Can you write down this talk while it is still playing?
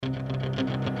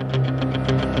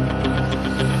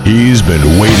He's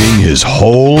been waiting his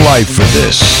whole life for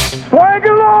this. Swing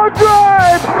a long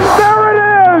drive. There it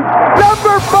is.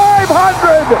 Number 500.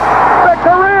 The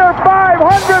career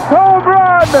 500th home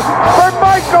run for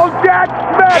Michael Jack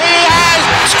Smith. He has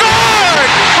scored.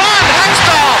 Ron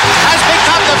Hextall has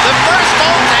become the first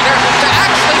goaltender to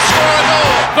actually score a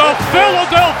goal. The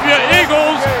Philadelphia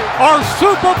Eagles are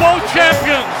Super Bowl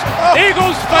champions.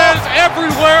 Eagles fans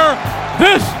everywhere,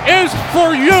 this is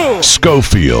for you.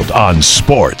 Schofield on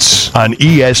sports on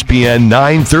ESPN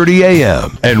 930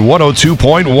 AM and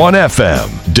 102.1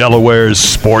 FM, Delaware's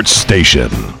sports station.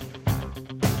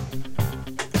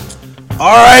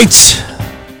 All right,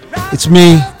 it's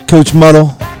me, Coach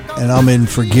Muddle, and I'm in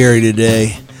for Gary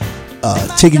today,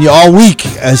 taking you all week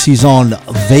as he's on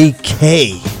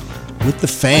vacay with the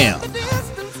fam.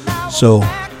 So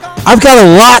I've got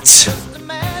a lot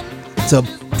to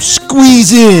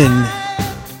squeeze in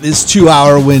this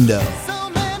 2-hour window.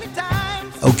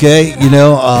 Okay,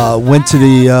 went to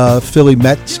the Philly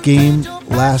Mets game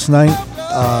last night,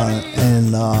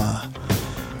 and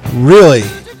really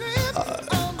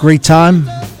great time,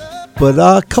 but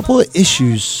a couple of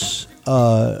issues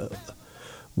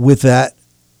with that.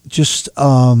 Just,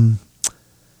 why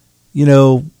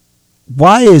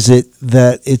is it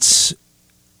that it's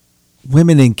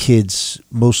women and kids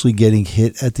mostly getting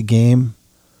hit at the game?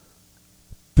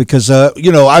 Because, I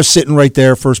was sitting right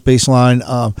there, first baseline,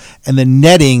 and the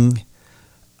netting,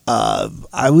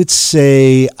 I would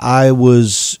say I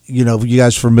was, you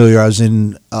guys familiar, I was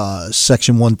in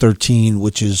section 113,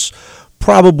 which is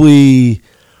probably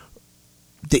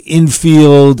the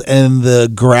infield and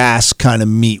the grass kind of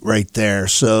meet right there.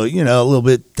 So, a little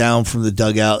bit down from the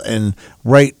dugout and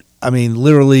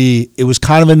literally it was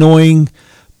kind of annoying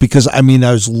because, I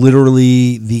was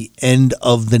literally the end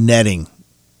of the netting.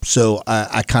 So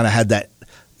I kind of had that,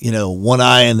 one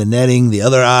eye in the netting, the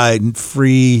other eye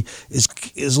free is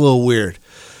a little weird,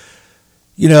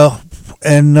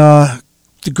 and the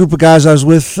group of guys I was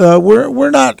with, we're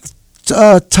not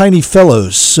tiny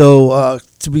fellows. So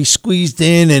to be squeezed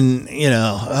in and,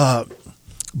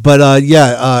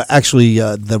 actually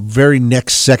the very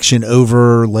next section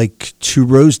over, like 2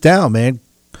 rows down, man,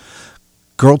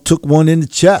 girl took one in the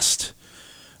chest.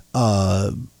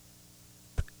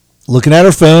 Looking at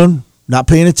her phone, not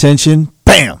paying attention,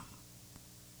 bam.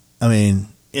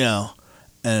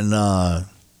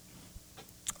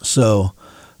 So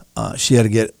she had to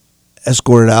get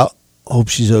escorted out. Hope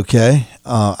she's okay.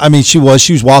 She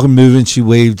was walking, moving. She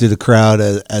waved to the crowd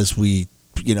as we,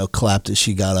 clapped as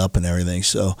she got up and everything.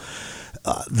 So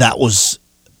that was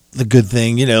the good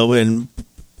thing, and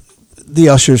the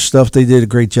usher stuff, they did a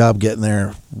great job getting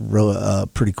there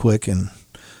pretty quick and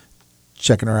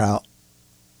checking her out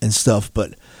and stuff.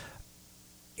 But,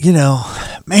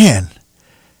 man,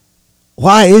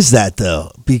 why is that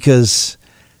though? Because,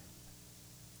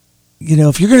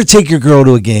 if you're going to take your girl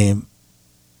to a game,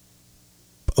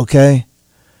 okay,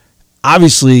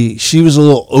 obviously she was a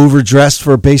little overdressed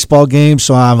for a baseball game,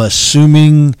 so I'm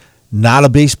assuming not a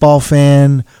baseball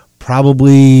fan,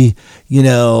 probably,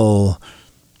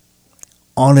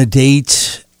 on a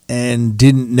date and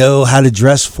didn't know how to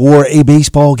dress for a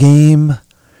baseball game.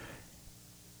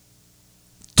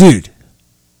 Dude,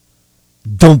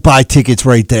 don't buy tickets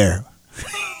right there.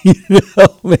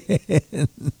 Man.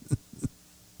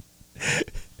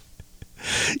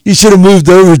 You should have moved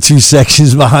over 2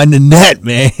 sections behind the net,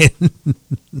 man.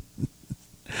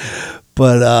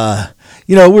 But,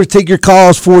 we'll take your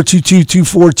calls,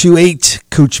 422-2428.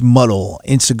 Coach Muddle,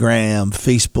 Instagram,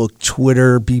 Facebook,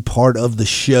 Twitter. Be part of the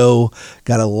show.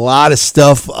 Got a lot of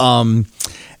stuff.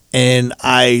 And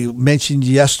I mentioned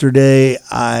yesterday,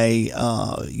 the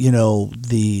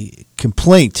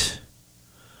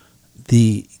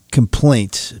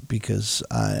complaint, because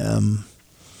I am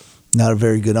not a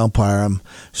very good umpire. I'm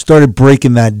started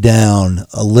breaking that down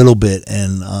a little bit,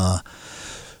 and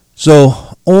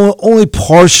so only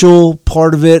partial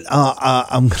part of it.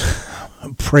 I'm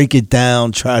gonna break it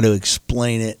down, try to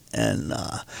explain it,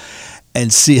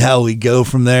 and see how we go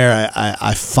from there.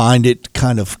 I find it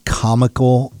kind of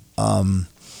comical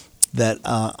that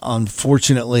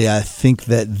unfortunately I think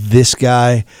that this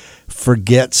guy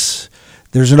forgets.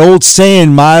 There's an old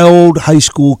saying my old high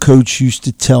school coach used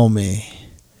to tell me.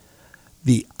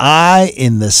 The eye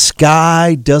in the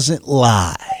sky doesn't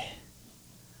lie.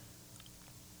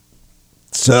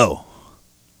 So,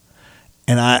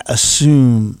 and I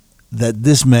assume that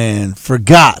this man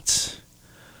forgot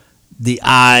the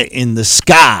eye in the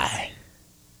sky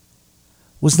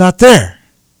was not there.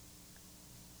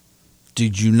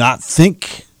 Did you not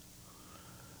think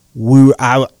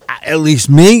at least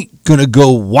me, gonna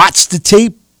go watch the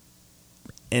tape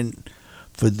and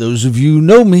For those of you who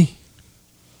know me,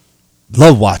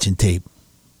 love watching tape.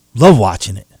 Love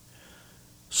watching it.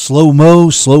 Slow-mo,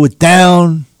 slow it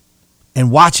down, and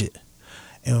watch it.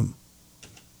 And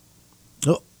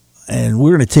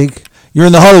we're going to take... You're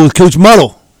in the huddle with Coach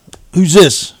Muddle. Who's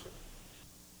this?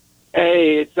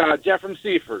 Hey, it's Jeff from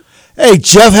Seaford. Hey,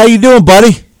 Jeff, how you doing,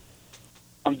 buddy?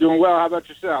 I'm doing well. How about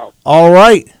yourself? All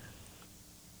right.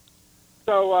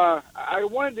 So I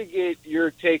wanted to get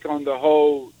your take on the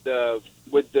whole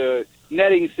with the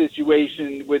netting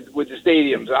situation with the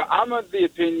stadiums. I'm of the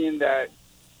opinion that,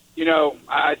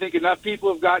 I think enough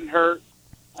people have gotten hurt,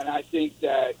 and I think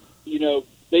that,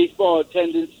 baseball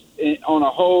attendance on a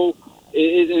whole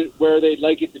isn't where they'd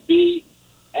like it to be.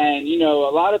 And, a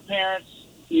lot of parents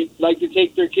like to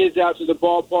take their kids out to the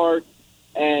ballpark,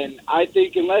 and I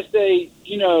think unless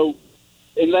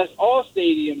all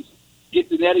stadiums get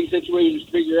the netting situations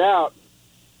figured out,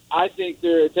 I think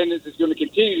their attendance is going to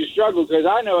continue to struggle, because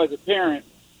I know as a parent,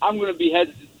 I'm going to be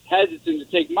hesitant to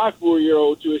take my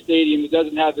 4-year-old to a stadium that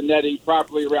doesn't have the netting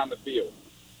properly around the field.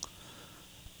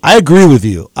 I agree with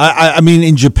you. I mean,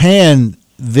 in Japan,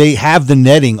 they have the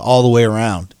netting all the way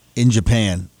around. In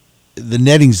Japan, the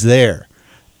netting's there.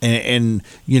 And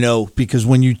because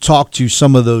when you talk to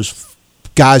some of those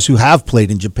guys who have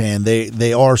played in Japan,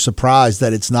 they are surprised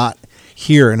that it's not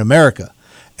here in America.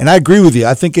 And I agree with you.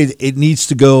 I think it needs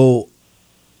to go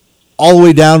all the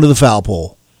way down to the foul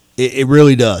pole. It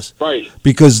really does. Right.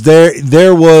 Because there's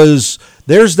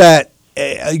that,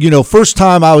 first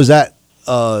time I was at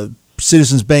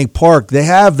Citizens Bank Park, they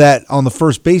have that on the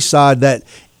first base side, that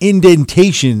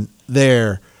indentation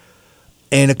there.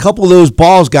 And a couple of those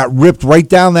balls got ripped right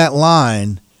down that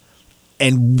line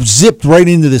and zipped right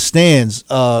into the stands.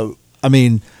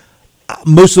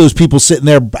 Most of those people sitting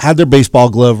there had their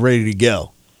baseball glove ready to go.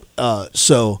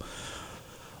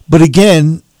 But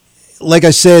again, like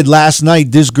I said last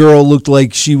night, this girl looked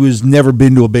like she was never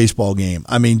been to a baseball game.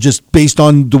 I mean, just based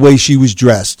on the way she was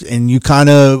dressed. And you kind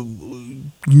of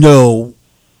know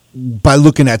by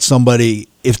looking at somebody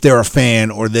if they're a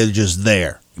fan or they're just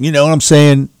there. You know what I'm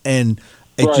saying? And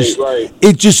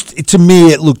it just to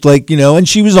me, it looked like, and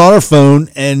she was on her phone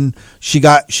and she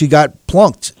got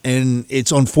plunked, and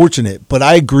it's unfortunate. But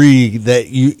I agree that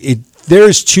there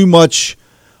is too much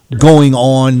going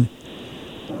on.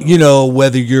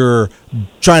 Whether you're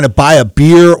trying to buy a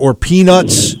beer or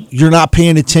peanuts, you're not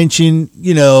paying attention,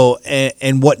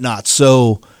 and whatnot.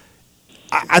 So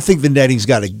I think the netting's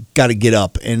got to get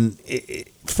up, and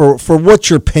for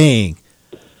what you're paying,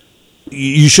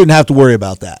 you shouldn't have to worry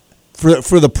about that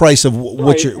for the price of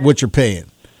what you're paying.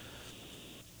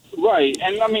 Right,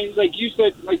 and I mean, like you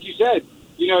said,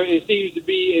 it seems to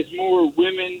be it's more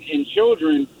women and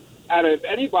children out of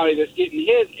anybody that's getting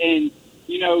hit, and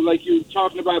like you're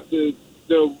talking about the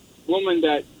woman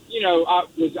that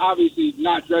was obviously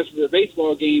not dressed for the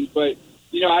baseball games, but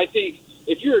I think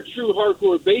if you're a true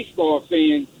hardcore baseball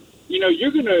fan,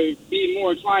 you're going to be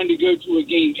more inclined to go to a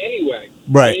game anyway.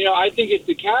 Right. And, I think it's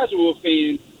the casual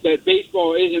fan that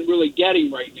baseball isn't really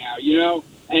getting right now,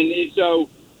 And so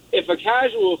if a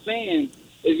casual fan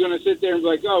is going to sit there and be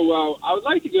like, oh, well, I would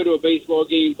like to go to a baseball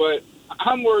game, but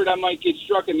I'm worried I might get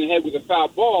struck in the head with a foul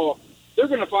ball, they're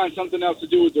going to find something else to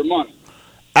do with their money.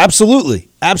 Absolutely.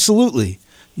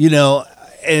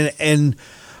 And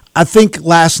I think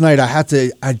last night I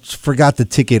forgot the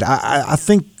ticket. I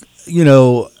think,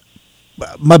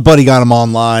 my buddy got him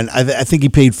online. I think he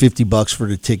paid $50 for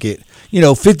the ticket.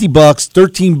 $50,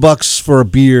 $13 for a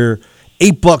beer,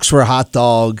 $8 for a hot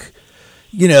dog.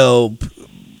 You're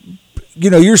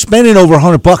spending over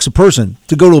 $100 a person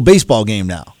to go to a baseball game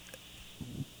now.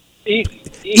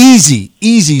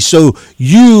 Easy. So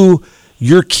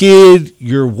your kid,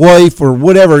 your wife, or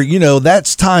whatever,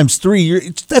 that's times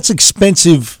 3. That's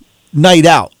expensive night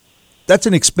out. That's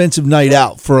an expensive night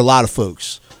out for a lot of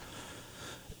folks.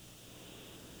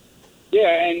 Yeah,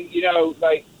 and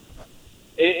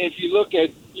if you look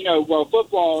at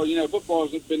football, football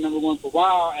has been number one for a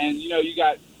while, and you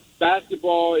got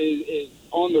basketball is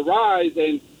on the rise,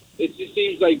 and it just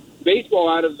seems like baseball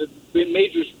out of the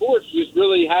major sports just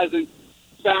really hasn't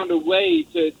found a way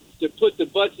to put the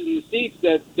butts in the seats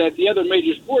that the other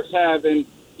major sports have. And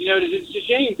it's a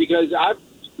shame, because I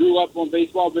grew up on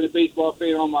baseball, been a baseball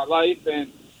fan all my life,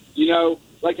 and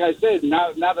like I said,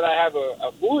 now that I have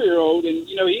a 4-year-old, and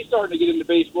he's starting to get into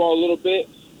baseball a little bit,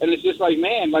 and it's just like,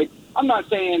 man, I'm not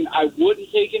saying I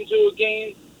wouldn't take him to a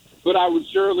game, but I would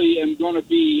surely am going to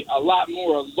be a lot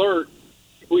more alert.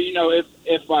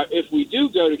 If we do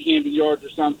go to Camden Yards or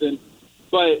something.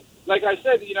 But like I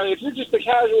said, if you're just a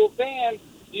casual fan,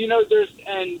 you're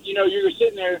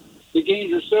sitting there, the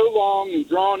games are so long and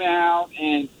drawn out,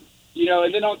 and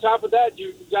And then on top of that,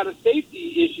 you've got a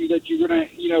safety issue that you're going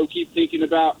to, keep thinking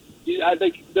about. I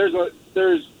think there's a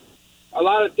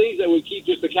lot of things that would keep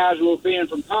just a casual fan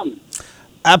from coming.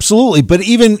 Absolutely, but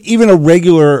even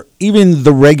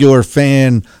the regular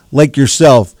fan like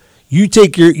yourself, you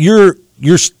take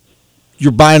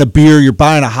you're buying a beer, you're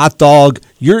buying a hot dog,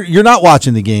 you're not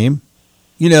watching the game,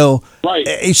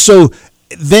 Right. So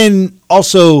then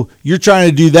also you're trying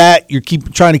to do that. You're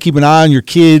trying to keep an eye on your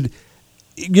kid,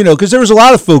 because there was a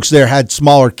lot of folks there had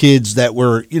smaller kids that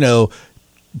were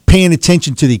paying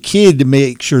attention to the kid to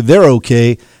make sure they're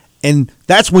okay, and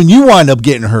that's when you wind up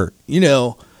getting hurt,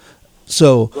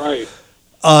 So right.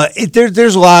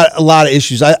 There's a lot of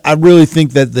issues. I really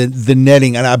think that the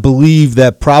netting, and I believe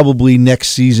that probably next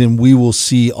season we will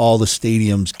see all the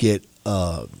stadiums get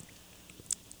But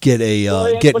netting.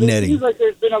 It seems like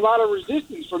there's been a lot of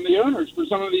resistance from the owners, for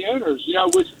some of the owners,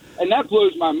 and that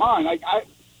blows my mind. Like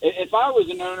if I was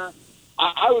an owner,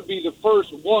 I would be the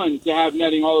first one to have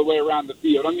netting all the way around the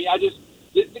field. I mean,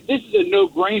 this is a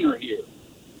no-brainer here.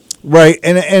 Right,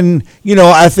 and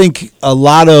I think a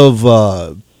lot of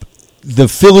the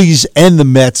Phillies and the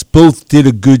Mets both did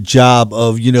a good job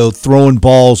of throwing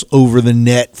balls over the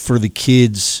net for the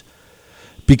kids,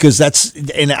 because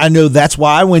and I know that's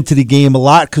why I went to the game a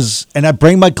lot, and I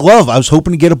bring my glove. I was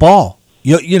hoping to get a ball.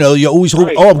 You always hope.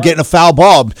 Right, I'm getting a foul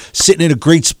ball. I'm sitting in a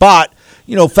great spot.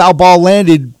 Foul ball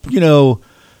landed. A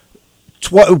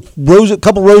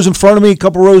couple rows in front of me, a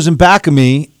couple rows in back of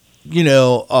me.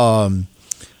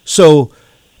 So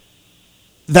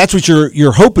that's what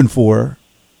you're hoping for.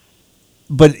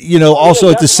 But, also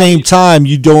at the same time,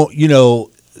 you don't,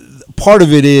 part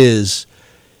of it is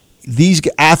these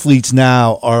athletes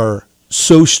now are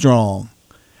so strong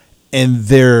and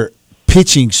they're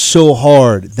pitching so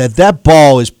hard that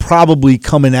ball is probably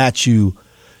coming at you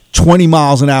 20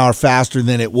 miles an hour faster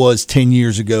than it was 10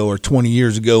 years ago or 20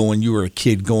 years ago when you were a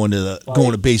kid going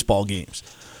to baseball games.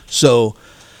 So,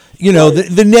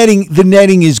 the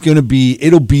netting is going to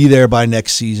it'll be there by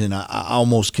next season. I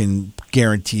almost can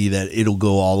guarantee that it'll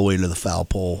go all the way to the foul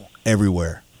pole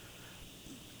everywhere.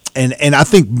 And I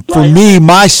think for me,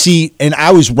 my seat, and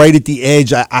I was right at the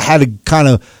edge, I had to kind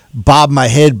of bob my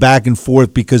head back and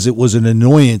forth because it was an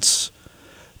annoyance,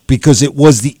 because it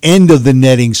was the end of the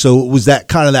netting. So it was that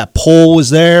pole was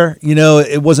there.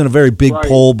 It wasn't a very big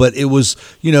pole, but it was,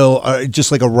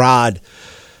 just like a rod.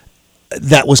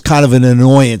 That was kind of an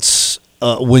annoyance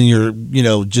when you're,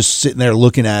 just sitting there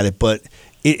looking at it. But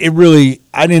it really,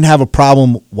 I didn't have a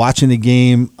problem watching the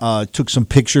game. Took some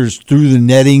pictures through the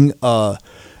netting. And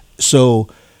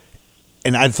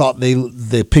I thought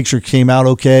the picture came out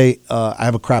okay. I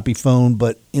have a crappy phone,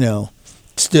 but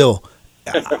still,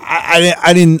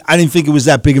 I didn't think it was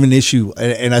that big of an issue.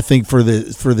 And I think for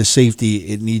the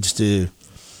safety, it needs to,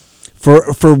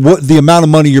 for what the amount of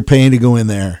money you're paying to go in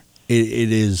there,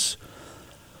 it is.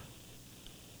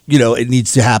 It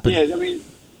needs to happen. Yeah, I mean,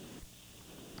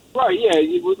 right, yeah.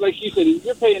 Like you said, if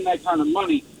you're paying that kind of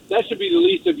money, that should be the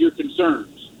least of your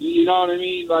concerns. You know what I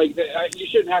mean? Like, you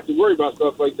shouldn't have to worry about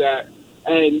stuff like that.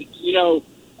 And,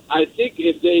 I think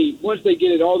once they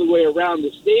get it all the way around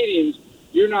the stadiums,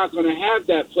 you're not going to have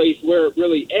that place where it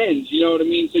really ends. You know what I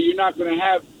mean? So you're not going to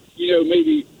have,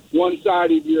 maybe one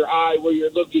side of your eye where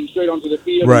you're looking straight onto the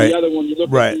field, right, and the other one you're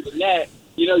looking through the net.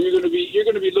 You're going to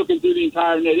be looking through the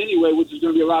entire net anyway, which is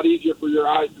going to be a lot easier for your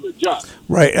eyes to adjust.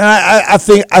 Right, and I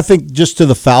think just to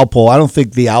the foul pole, I don't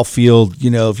think the outfield.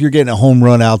 If you're getting a home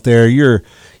run out there, you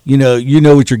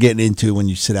know what you're getting into when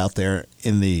you sit out there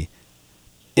in the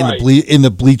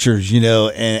bleachers.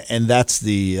 And that's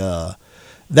the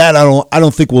that I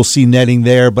don't think we'll see netting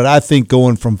there, but I think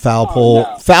going from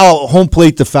home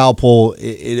plate to foul pole,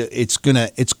 it's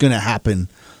gonna happen.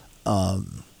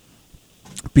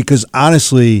 Because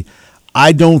honestly,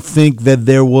 I don't think that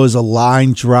there was a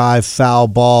line drive foul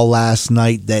ball last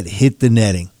night that hit the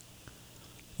netting.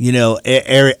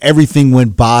 Everything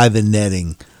went by the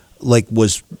netting,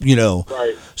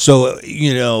 Right. So,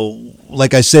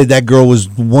 like I said, that girl was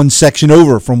one section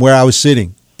over from where I was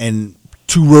sitting and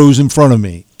 2 rows in front of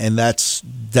me. And that's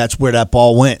where that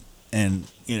ball went. And,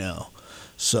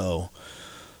 so,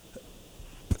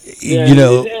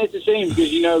 it's a shame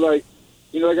because,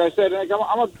 like I said,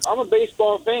 I'm a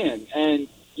baseball fan, and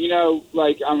as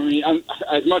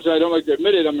much as I don't like to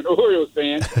admit it, I'm an Orioles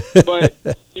fan. But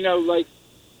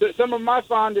some of my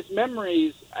fondest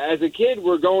memories as a kid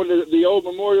were going to the old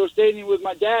Memorial Stadium with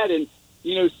my dad, and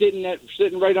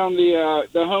sitting right on the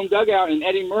home dugout, and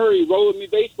Eddie Murray rolling me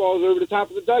baseballs over the top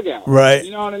of the dugout. Right.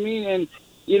 You know what I mean? And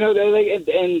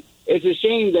and it's a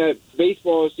shame that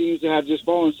baseball seems to have just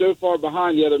fallen so far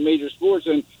behind the other major sports,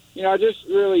 and I just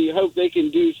really hope they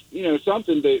can do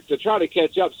something to try to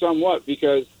catch up somewhat,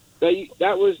 because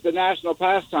that was the national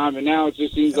pastime, and now it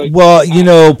just seems like. Well,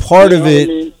 part of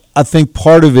it, I think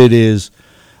part of it is,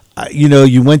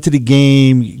 you went to the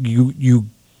game, you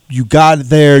got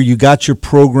there, you got your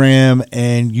program,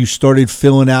 and you started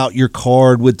filling out your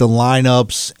card with the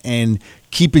lineups and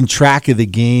keeping track of the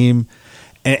game,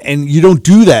 and you don't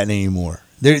do that anymore.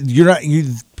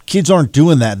 Kids aren't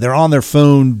doing that. They're on their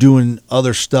phone doing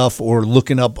other stuff or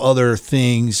looking up other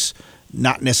things,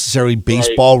 not necessarily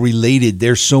baseball related.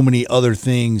 There's so many other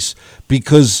things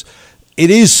because it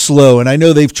is slow, and I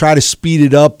know they've tried to speed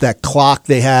it up. That clock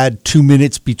they had 2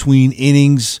 minutes between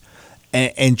innings.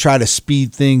 And try to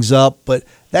speed things up, but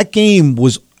that game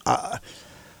was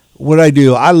what I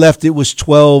do. I left. It was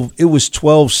 12. It was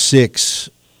 12-6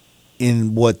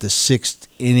 in the sixth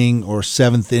inning or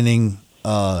seventh inning,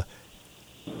 and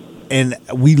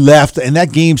we left. And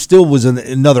that game still was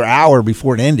another hour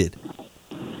before it ended.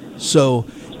 So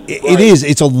it is.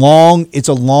 It's a long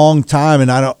time, and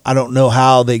I don't know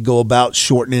how they go about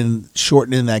shortening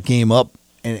that game up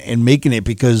and making it,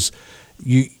 because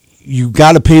you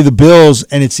got to pay the bills,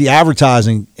 and it's the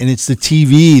advertising and it's the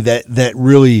TV that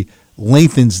really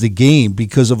lengthens the game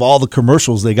because of all the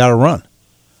commercials they got to run.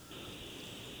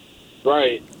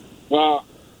 Right. Well,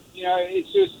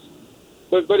 it's just,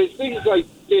 but it's things like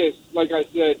this, like I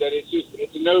said, that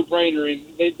it's a no-brainer, and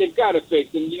they've got to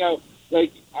fix. And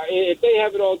if they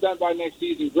have it all done by next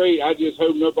season, great. I just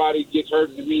hope nobody gets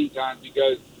hurt in the meantime,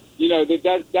 because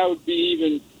that would be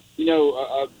even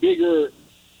a bigger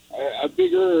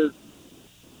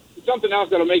something else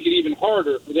that'll make it even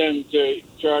harder for them to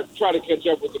try to catch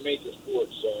up with the major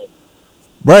sports. So.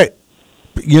 Right.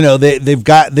 They've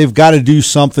got to do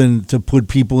something to put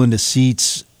people into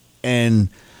seats, and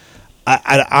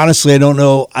I honestly I don't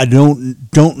know. I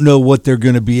don't know what they're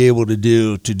going to be able to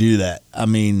do that. I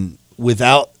mean,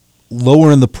 without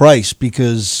lowering the price,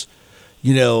 because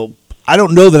I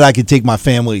don't know that I could take my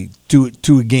family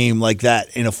to a game like that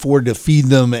and afford to feed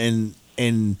them and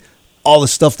all the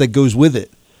stuff that goes with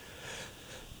it.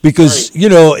 Because,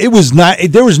 it was not,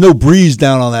 there was no breeze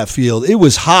down on that field. It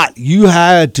was hot. You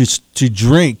had to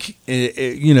drink,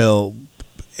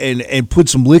 and put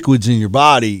some liquids in your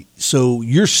body. So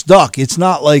you're stuck. It's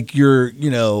not like you're,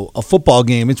 a football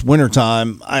game. It's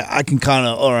wintertime. I can kind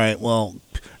of, all right, well,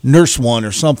 nurse one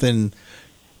or something.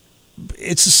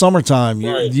 It's the summertime.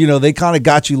 Right. They kind of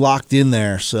got you locked in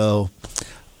there. So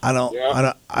I don't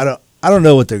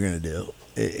know what they're going to do.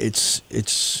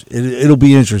 It'll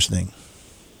be interesting.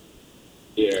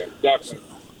 Yeah, definitely.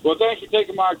 Well, thanks for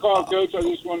taking my call, Coach. I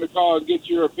just wanted to call and get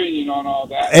your opinion on all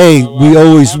that. Hey, we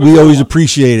always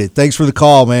appreciate it. Thanks for the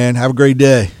call, man. Have a great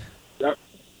day. Yep.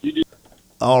 You do.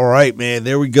 All right, man.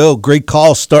 There we go. Great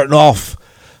call. Starting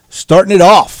it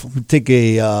off. We'll take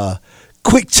a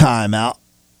quick time out,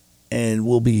 and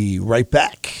we'll be right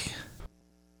back.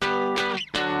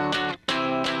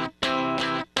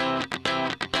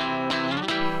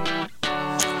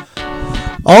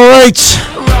 All right.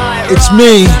 It's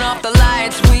me,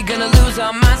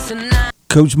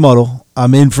 Coach Muddle.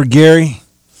 I'm in for Gary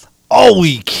all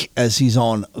week as he's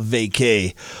on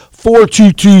vacay.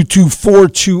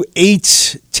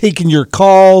 422-2428, taking your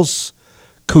calls.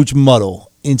 Coach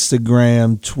Muddle,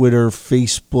 Instagram, Twitter,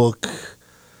 Facebook.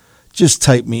 Just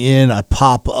type me in. I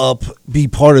pop up. Be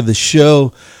part of the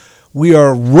show. We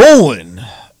are rolling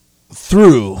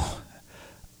through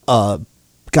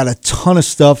got a ton of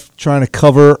stuff trying to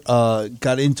cover.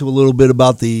 Got into a little bit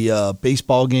about the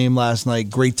baseball game last night.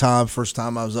 Great time. First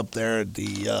time I was up there at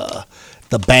the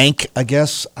bank, I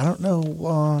guess. I don't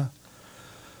know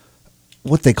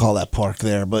what they call that park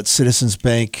there, but Citizens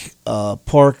Bank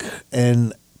Park.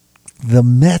 And the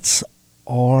Mets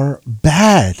are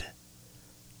bad.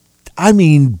 I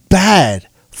mean bad.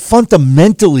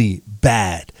 Fundamentally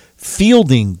bad.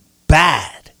 Fielding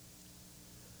bad.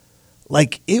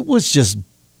 Like, it was just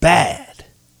bad.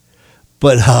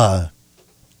 But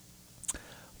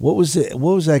what was it?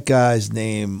 What was that guy's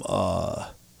name?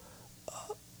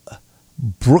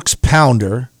 Brooks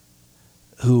Pounder,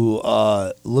 who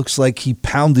looks like he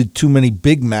pounded too many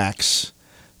Big Macs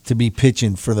to be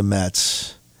pitching for the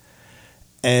Mets.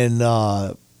 And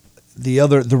the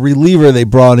reliever they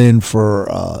brought in for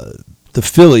the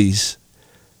Phillies,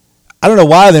 I don't know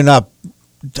why they're not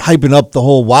hyping up the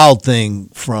whole Wild thing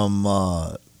from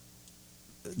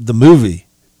the movie,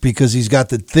 because he's got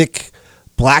the thick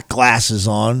black glasses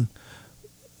on,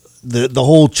 the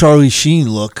whole Charlie Sheen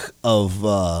look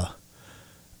of.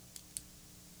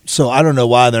 So I don't know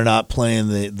why they're not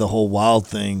playing the whole Wild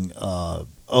thing.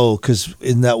 Because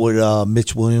isn't that what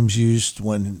Mitch Williams used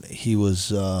when he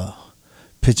was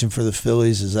pitching for the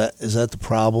Phillies. Is that the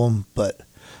problem? But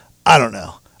I don't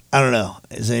know.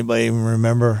 Does anybody even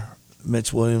remember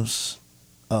Mitch Williams?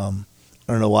 I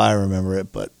don't know why I remember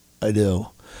it, but I do.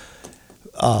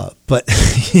 But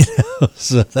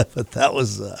that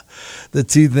was the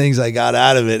two things I got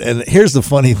out of it. And here's the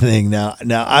funny thing. Now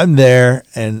I'm there,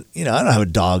 and I don't have a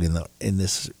dog in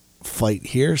this fight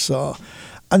here, so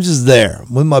I'm just there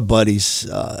with my buddies,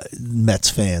 Mets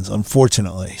fans,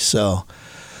 unfortunately. So,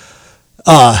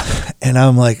 and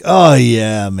I'm like, oh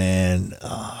yeah, man,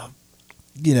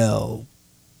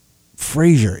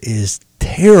 Frazier is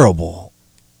terrible.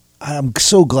 I'm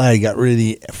so glad he got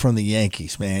rid from the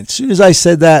Yankees, man. As soon as I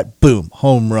said that, boom,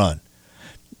 home run.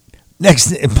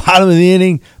 Next, bottom of the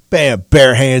inning, bam,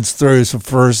 bare hands throws for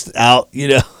first out,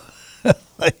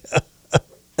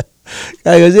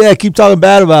 Guy goes, yeah, keep talking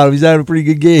bad about him. He's having a pretty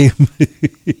good game.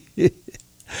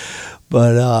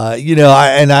 But, I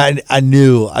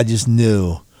just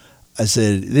knew. I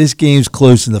said, this game's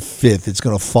close in the fifth. It's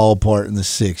going to fall apart in the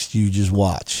sixth. You just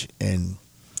watch. And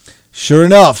sure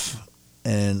enough,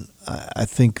 and I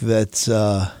think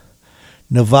that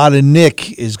Nevada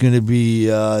Nick is going to be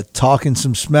talking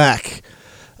some smack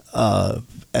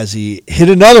as he hit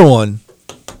another one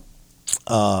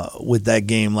with that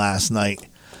game last night.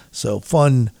 So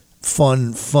fun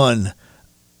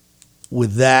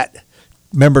with that.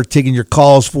 Remember, taking your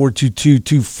calls,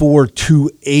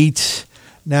 422-2428.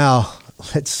 Now,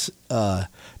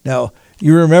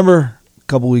 you remember a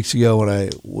couple weeks ago when I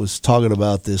was talking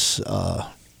about this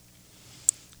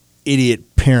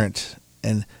idiot parent,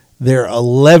 and they're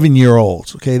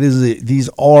 11-year-olds. Okay, these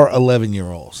are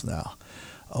 11-year-olds now.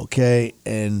 Okay,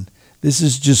 and this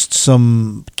is just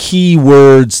some key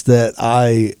words that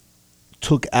I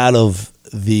took out of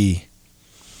the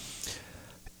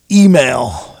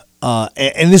email.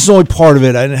 And this is only part of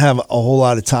it. I didn't have a whole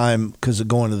lot of time because of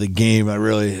going to the game. I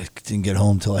really didn't get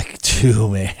home till like 2,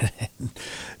 man.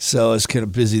 So I was kind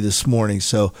of busy this morning.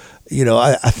 So,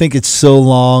 I think it's so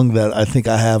long that I think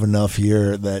I have enough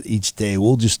here that each day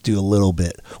we'll just do a little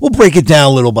bit. We'll break it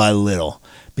down little by little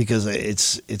because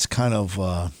it's kind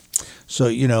of so,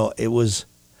 it was,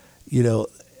 he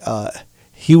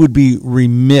would be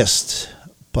remiss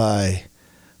by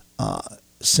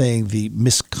saying the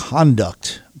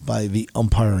misconduct by the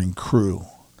umpiring crew,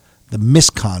 the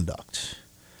misconduct.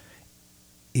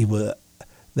 He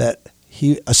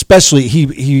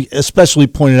especially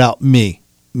pointed out me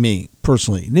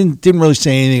personally. He didn't really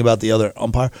say anything about the other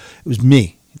umpire. It was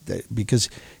me,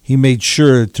 because he made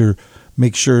sure to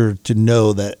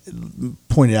know that,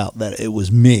 pointed out that it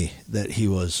was me that he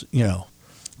was,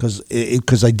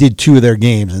 because I did 2 of their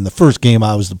games. In the first game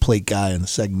I was the plate guy, and the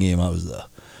second game I was the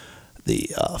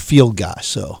field guy.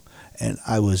 So. And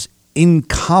I was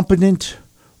incompetent,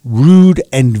 rude,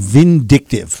 and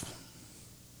vindictive.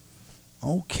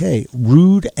 Okay,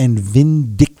 rude and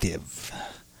vindictive.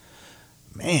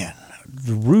 Man,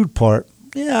 the rude part,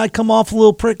 I come off a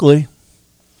little prickly.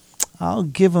 I'll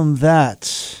give him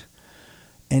that.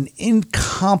 And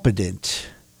incompetent.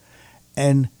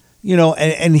 And,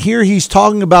 and here he's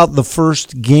talking about the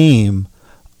first game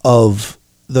of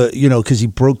the, because he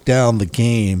broke down the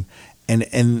game. And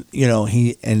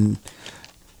he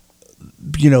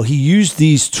used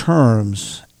these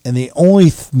terms, and the only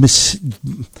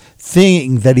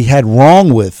thing that he had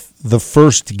wrong with the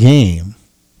first game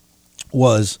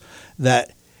was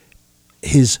that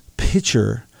his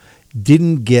pitcher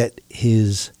didn't get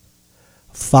his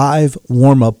 5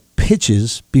 warm-up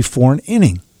pitches before an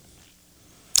inning.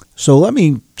 So let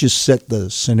me just set the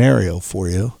scenario for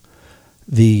you.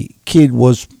 The kid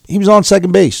was on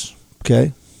second base,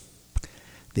 okay?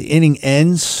 The inning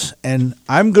ends, and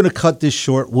I'm going to cut this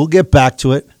short. We'll get back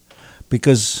to it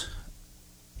because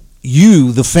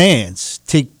you, the fans,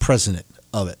 take precedent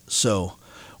of it. So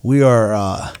we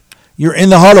are, you're in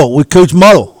the huddle with Coach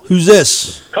Muddle. Who's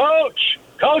this?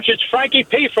 Coach, it's Frankie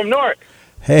P. from Newark.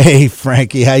 Hey,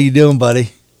 Frankie. How you doing,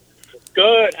 buddy?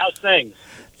 Good. How's things?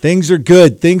 Things are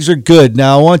good.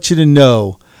 Now, I want you to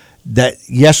know that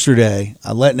yesterday,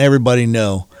 I'm letting everybody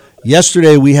know,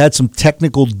 yesterday we had some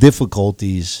technical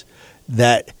difficulties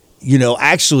that,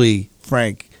 actually,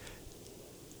 Frank,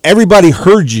 everybody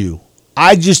heard you.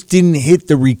 I just didn't hit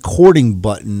the recording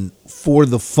button for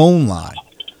the phone line.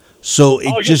 So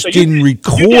it didn't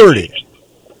record it.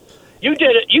 You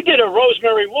did it. You did a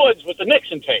Rosemary Woods with the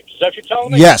Nixon tapes. Is that what you're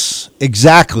telling me? Yes,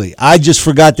 exactly. I just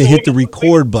forgot to hit the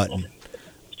record button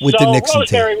with the Nixon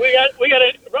Rosemary, tape. we got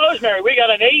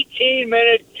an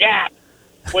 18-minute gap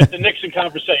with the Nixon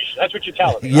conversation. That's what you're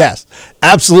telling me. Right? Yes,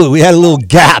 absolutely. We had a little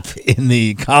gap in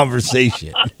the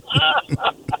conversation.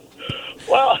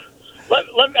 Well,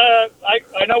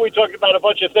 I know we talked about a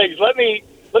bunch of things. Let me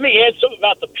add something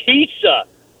about the pizza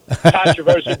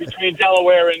controversy between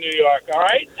Delaware and New York, all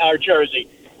right, or Jersey.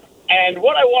 And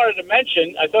what I wanted to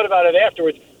mention, I thought about it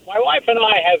afterwards. My wife and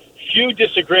I have few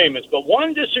disagreements, but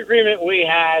one disagreement we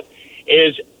had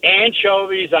is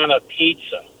anchovies on a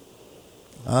pizza.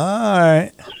 All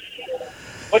right.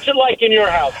 What's it like in your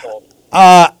household?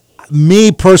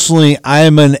 Me personally, I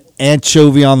am an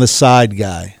anchovy on the side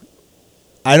guy.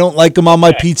 I don't like them on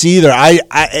my pizza either. I'd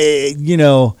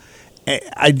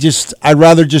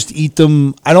rather just eat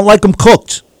them. I don't like them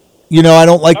cooked. I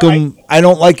don't like them. Right. I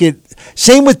don't like it.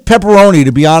 Same with pepperoni,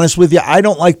 to be honest with you. I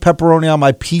don't like pepperoni on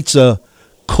my pizza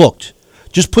cooked.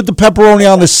 Just put the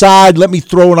pepperoni on the side. Let me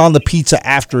throw it on the pizza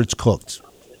after it's cooked.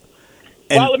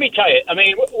 Well, let me tell you. I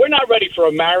mean, we're not ready for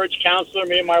a marriage counselor,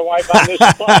 me and my wife, on this.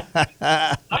 But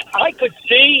I could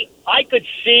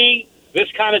see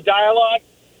this kind of dialogue.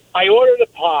 I ordered a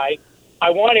pie. I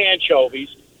want anchovies.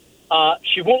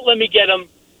 She won't let me get them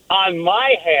on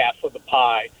my half of the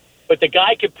pie, but the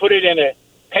guy could put it in a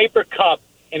paper cup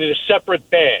and in a separate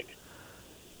bag.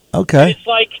 Okay. And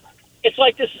it's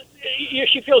like this.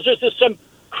 She feels there's some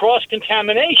cross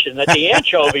contamination that the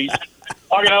anchovies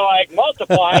are going to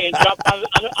multiply and jump on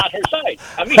her side.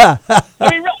 I mean,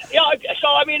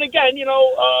 really, again,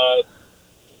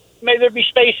 may there be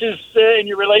spaces in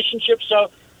your relationship.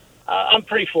 So I'm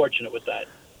pretty fortunate with that.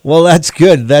 Well, that's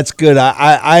good. That's good.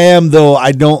 I am, though.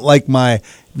 I don't like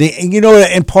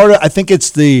and part of, I think it's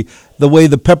the way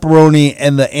the pepperoni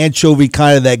and the anchovy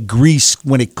kind of that grease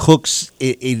when it cooks,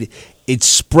 it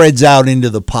spreads out into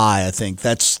the pie. I think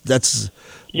that's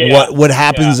what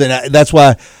happens, and that's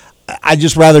why I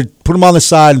just rather put them on the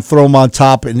side and throw them on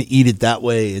top and eat it that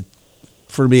way.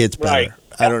 For me, it's better. Right.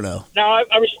 I don't know. Now,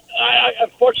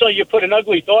 unfortunately, you put an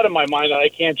ugly thought in my mind that I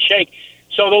can't shake.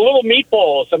 So the little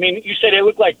meatballs, I mean, you said they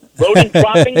look like rodent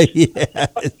droppings? Yeah.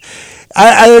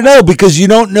 I don't know, because you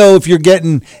don't know if you're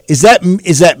getting, is that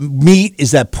meat,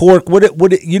 is that pork?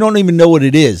 What you don't even know what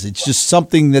it is. It's just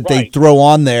something that they throw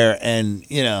on there, and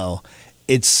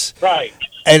it's right.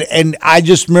 And I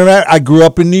just remember I grew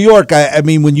up in New York. I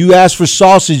mean, when you asked for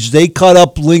sausage, they cut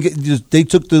up they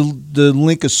took the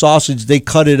link of sausage, they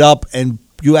cut it up, and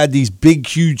you had these big,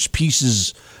 huge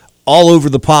pieces all over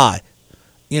the pie.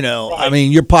 Right. I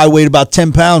mean, your pie weighed about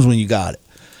 10 pounds when you got it.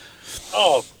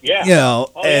 Oh, yeah.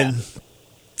 And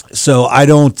so I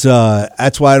don't,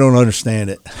 that's why I don't understand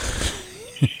it.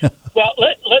 Well,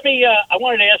 let me, I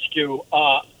wanted to ask you,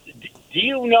 do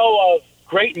you know of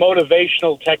great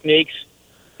motivational techniques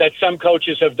that some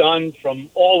coaches have done from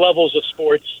all levels of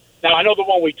sports? Now, I know the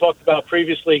one we talked about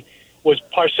previously was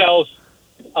Parcells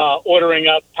ordering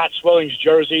up Pat Swilling's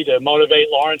jersey to motivate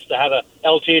Lawrence to have to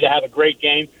have a great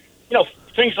game.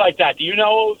 Things like that. Do you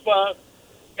know of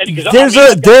any?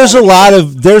 There's a lot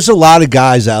of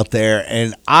guys out there,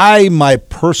 and I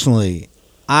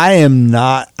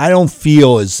don't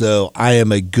feel as though I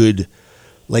am a good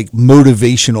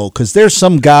motivational, because there's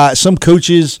some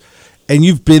coaches, and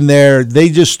you've been there, they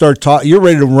just start talking, you're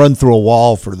ready to run through a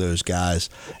wall for those guys,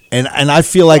 and I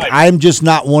feel like I'm just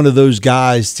not one of those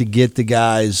guys to get the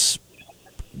guys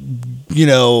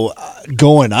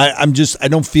going. I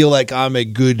don't feel like I'm a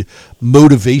good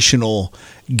motivational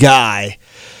guy,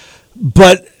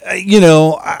 but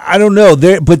I don't know.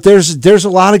 There's a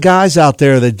lot of guys out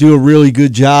there that do a really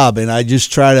good job, and I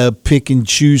just try to pick and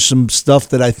choose some stuff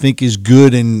that I think is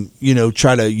good, and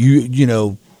try to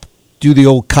do the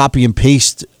old copy and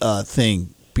paste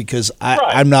thing, because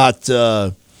I'm not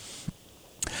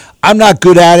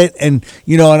good at it, and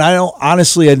and I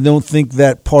don't think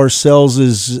that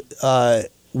Parcells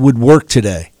would work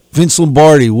today. Vince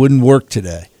Lombardi wouldn't work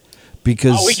today,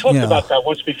 because we talked about that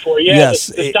once before. Yeah, yes,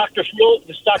 this Dr.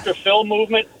 Phil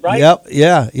movement, right? Yep,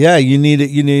 yeah. You need it.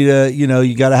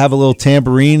 You got to have a little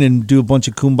tambourine and do a bunch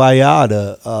of kumbaya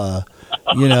to,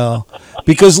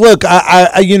 because look,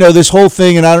 I this whole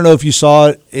thing, and I don't know if you saw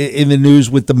it in the news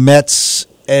with the Mets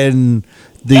and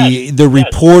the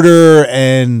reporter,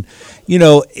 and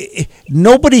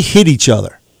nobody hit each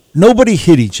other.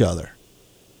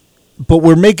 But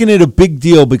we're making it a big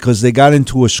deal because they got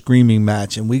into a screaming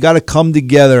match, and we got to come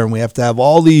together, and we have to have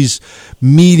all these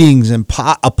meetings and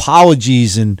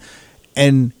apologies, and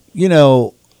I'm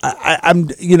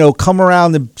come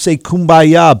around and say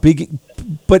kumbaya,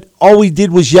 but all we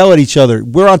did was yell at each other.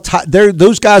 We're on top.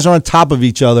 Those guys are on top of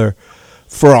each other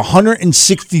for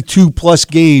 162 plus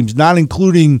games, not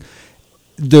including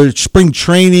the spring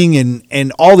training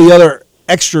and all the other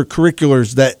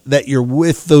extracurriculars that you're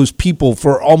with those people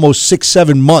for almost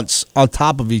 6-7 months on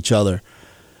top of each other.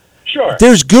 Sure.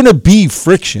 There's going to be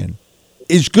friction.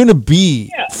 is going to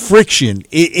be friction.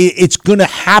 It's going to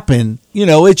happen.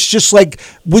 It's just like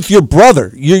with your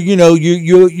brother.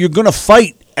 You're going to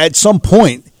fight at some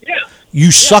point. Yeah.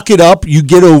 You suck it up. You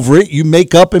get over it. You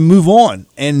make up and move on.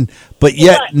 But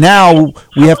yet now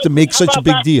we have to make such a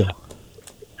big deal.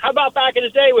 How about back in the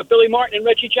day with Billy Martin and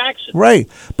Reggie Jackson? Right.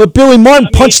 But Billy Martin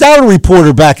punched out a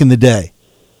reporter back in the day.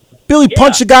 Billy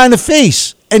punched a guy in the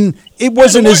face, and it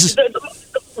wasn't as...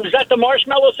 Was that the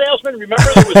marshmallow salesman? Remember,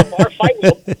 there was a bar fight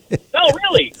with him? No,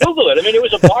 really. Google it. I mean, it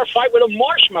was a bar fight with a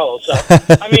marshmallow. So,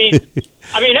 I mean,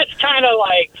 that's kind of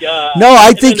like. No,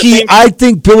 I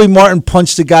think Billy Martin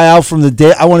punched a guy out from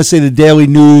I want to say the Daily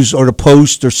News or the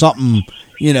Post or something.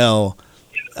 It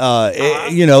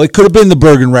could have been the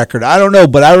Bergen Record. I don't know,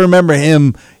 but I remember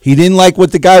him. He didn't like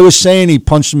what the guy was saying. He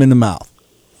punched him in the mouth.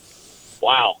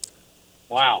 Wow.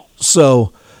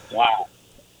 So. Wow.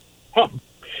 Huh.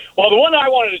 Well, the one I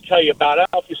wanted to tell you about, I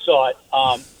don't know if you saw it.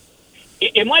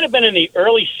 It might have been in the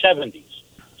early 70s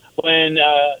when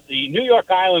the New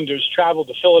York Islanders traveled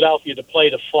to Philadelphia to play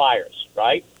the Flyers,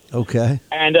 right? Okay.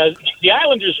 And the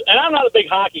Islanders, and I'm not a big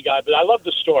hockey guy, but I love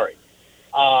the story.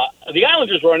 The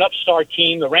Islanders were an upstart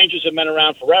team. The Rangers have been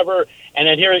around forever, and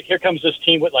then here comes this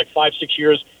team with like 5-6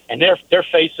 years, and they're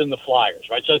facing the Flyers,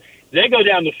 right? So they go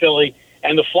down to Philly,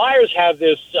 and the Flyers have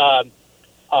this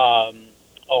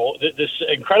this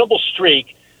incredible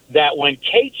streak that when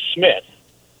Kate Smith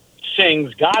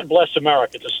sings "God Bless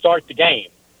America" to start the game,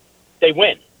 they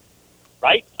win,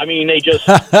 right? I mean, it's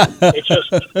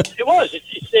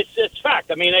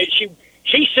fact. I mean,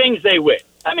 she sings, they win.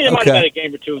 I mean, it might have been a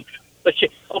game or two, but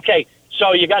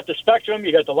so you got the Spectrum,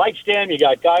 you got the light stand, you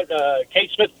got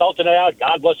Kate Smith belting it out,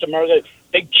 "God Bless America,"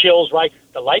 big chills, right?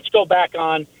 The lights go back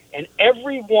on, and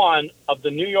every one of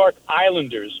the New York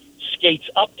Islanders skates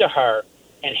up to her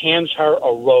and hands her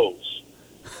a rose.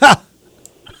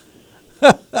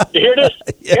 You hear this?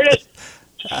 Yes. Hear this?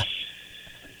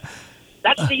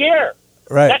 That's the air.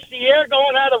 Right. That's the air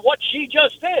going out of what she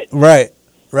just did. Right.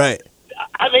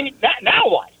 I mean, now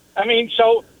what? I mean,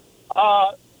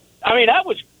 that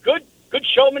was good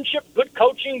showmanship, good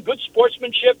coaching, good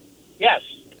sportsmanship. Yes.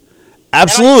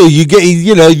 Absolutely.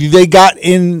 They got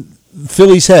in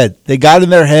Philly's head. They got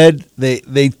in their head.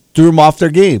 They threw them off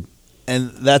their game.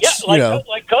 And that's,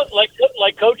 like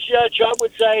Coach Chubb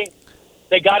would say,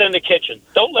 they got in the kitchen.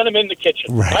 Don't let them in the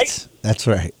kitchen. Right? That's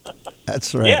right.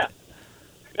 Yeah.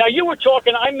 Now, you were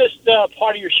talking, I missed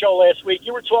part of your show last week.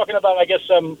 You were talking about, I guess,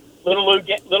 some Little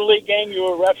League game you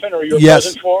were reffing or you were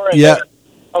present for. And, yeah.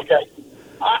 Okay.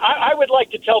 I would like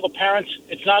to tell the parents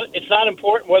it's not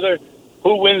important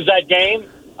who wins that game.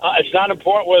 It's not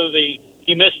important whether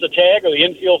he missed the tag or the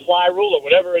infield fly rule or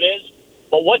whatever it is.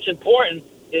 But what's important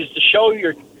is to show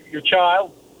your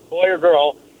child, boy or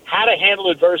girl, how to handle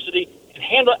adversity and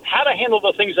how to handle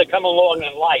the things that come along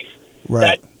in life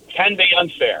that can be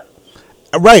unfair.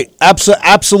 Right,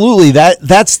 absolutely.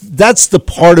 That's the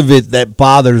part of it that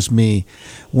bothers me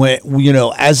when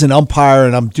as an umpire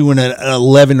and I'm doing an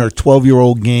 11 or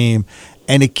 12-year-old game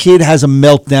and a kid has a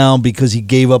meltdown because he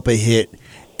gave up a hit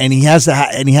and he has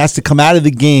to come out of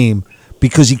the game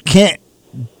because he can't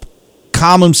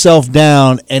calm himself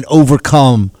down and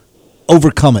overcome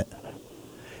it.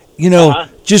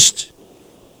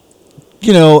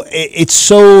 It's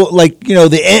so like,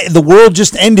 the world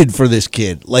just ended for this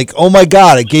kid. Like, oh my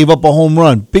God, I gave up a home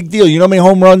run. Big deal. You know how many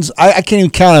home runs? I can't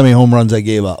even count how many home runs I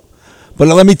gave up. But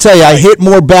let me tell you, I hit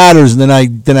more batters than I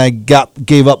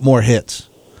gave up more hits.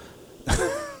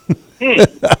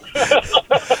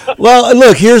 Well,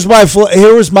 look, here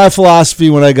was my philosophy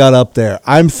when I got up there.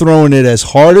 I'm throwing it as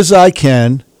hard as I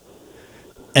can,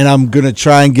 and I'm going to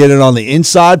try and get it on the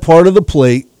inside part of the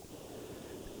plate.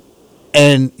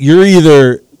 And you're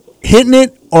either hitting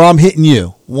it or I'm hitting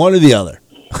you, one or the other.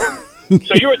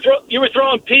 So you were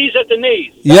throwing peas at the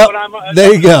knees. Yep.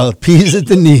 There you go, peas at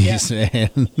the knees,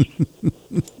 man.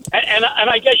 And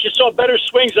I guess you saw better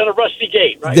swings on a rusty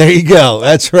gate, right? There you go.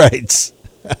 That's right.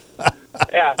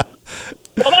 Yeah.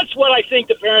 Well, that's what I think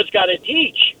the parents got to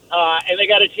teach, and they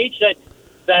got to teach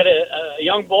that a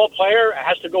young ball player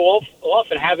has to go off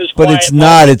and have his. But it's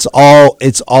not. Moment.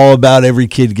 It's all about every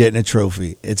kid getting a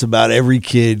trophy. It's about every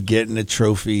kid getting a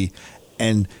trophy,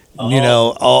 and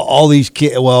all these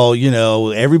kids. Well,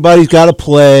 everybody's got to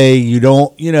play. You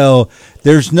don't.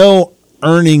 There's no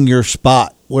earning your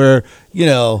spot where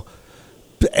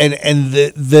And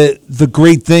the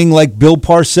great thing, like Bill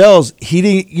Parcells,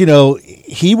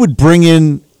 he would bring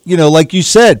in, like you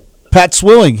said, Pat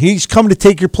Swilling. He's come to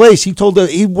take your place. He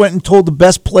went and told the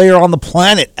best player on the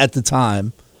planet at the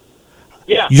time,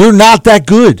 "Yeah, you're not that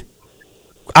good.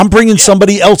 I'm bringing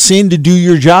somebody else in to do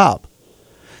your job."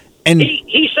 And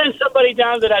he sent somebody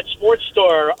down to that sports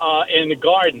store in the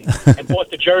Garden and bought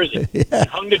the jersey. And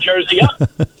hung the jersey up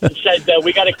and said,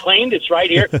 "We got it cleaned. It's right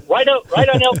here, right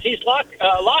on LT's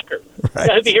locker.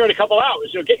 Right. He'll be here in a couple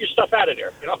hours. Get your stuff out of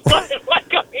there."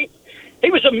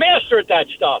 He was a master at that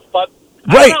stuff, but.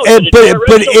 Right,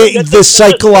 the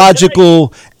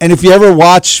psychological, and if you ever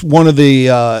watch one of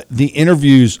the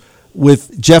interviews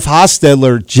with Jeff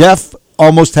Hostetler, Jeff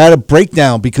almost had a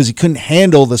breakdown because he couldn't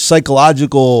handle the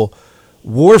psychological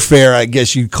warfare, I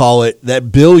guess you'd call it,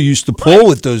 that Bill used to pull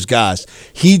with those guys.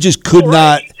 He just could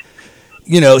not,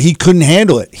 he couldn't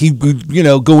handle it. He would,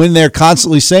 go in there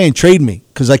constantly saying, "Trade me,"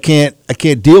 because I can't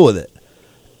deal with it.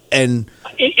 And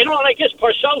and I guess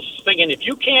Parcells is thinking, if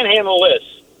you can't handle this,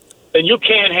 then you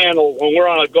can't handle when we're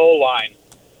on a goal line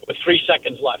with 3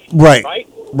 seconds left. Right.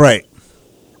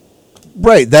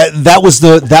 That was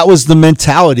the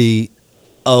mentality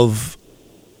of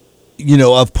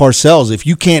Parcells. If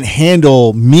you can't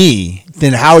handle me,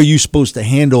 then how are you supposed to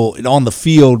handle it on the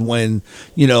field when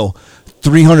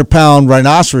 300-pound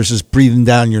rhinoceros is breathing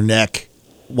down your neck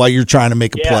while you're trying to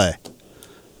make a play?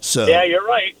 So yeah, you're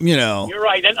right. You're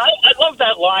right, and I love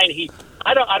that line.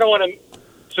 I don't want to.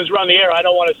 Since we're on the air, I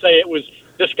don't want to say it was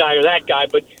this guy or that guy,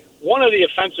 but one of the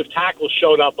offensive tackles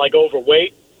showed up like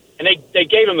overweight, and they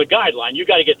gave him the guideline. You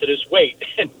got to get to this weight,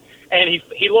 and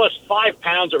he lost 5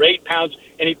 pounds or 8 pounds,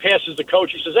 and he passes the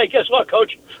coach. He says, "Hey, guess what,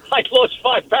 coach? I lost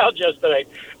 5 pounds yesterday."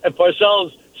 And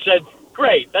Parcells said,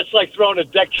 "Great, that's like throwing a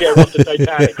deck chair off the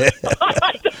Titanic."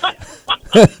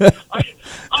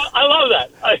 I love that.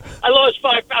 I lost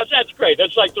 5 pounds. That's great.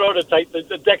 That's like throwing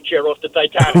the deck chair off the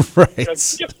Titanic. Right.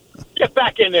 Get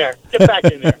back in there. Get back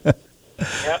in there.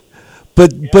 Yeah.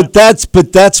 But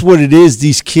that's what it is.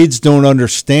 These kids don't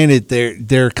understand it.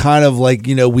 They're kind of like,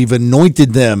 we've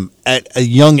anointed them at a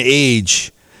young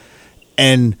age,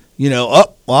 and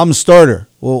I'm a starter.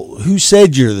 Well, who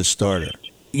said you're the starter?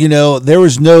 There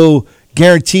was no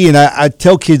guarantee, and I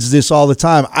tell kids this all the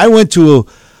time. I went to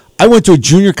a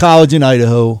junior college in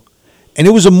Idaho, and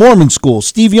it was a Mormon school.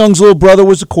 Steve Young's little brother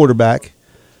was the quarterback.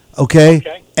 Okay.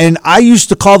 And I used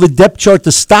to call the depth chart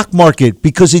the stock market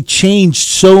because it changed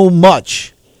so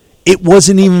much. It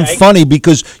wasn't even funny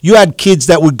because you had kids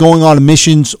that were going on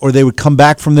missions or they would come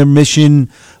back from their mission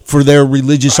for their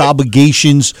religious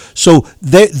obligations. So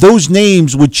those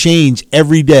names would change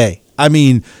every day. I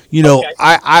mean,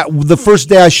 I the first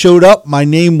day I showed up, my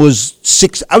name was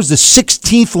I was the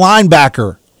 16th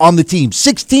linebacker on the team.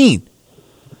 16.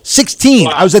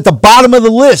 Wow. I was at the bottom of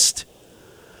the list.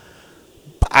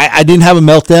 I didn't have a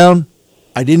meltdown.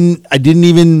 I didn't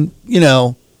even,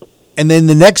 and then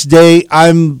the next day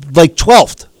I'm like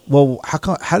 12th. Well,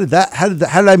 how did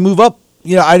I move up?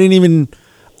 I didn't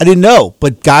know,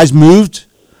 but guys moved,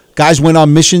 guys went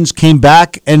on missions, came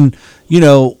back, and,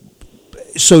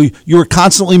 so you were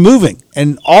constantly moving.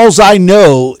 And alls I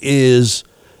know is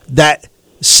that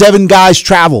 7 guys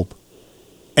traveled,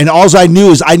 and alls I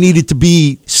knew is I needed to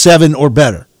be 7 or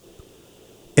better.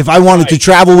 If I wanted to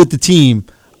travel with the team,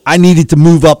 I needed to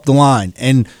move up the line,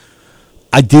 and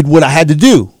I did what I had to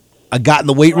do. I got in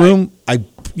the weight room, and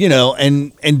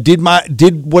did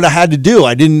what I had to do.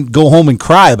 I didn't go home and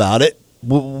cry about it,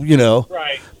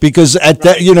 because at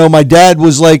that, my dad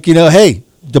was like, hey,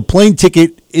 the plane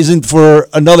ticket isn't for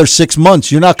another 6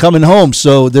 months. You're not coming home,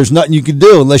 so there's nothing you can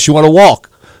do unless you want to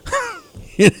walk.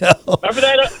 Remember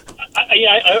that?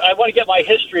 I want to get my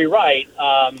history right.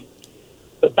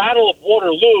 The Battle of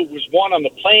Waterloo was won on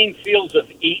the playing fields of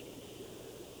Eton,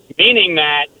 meaning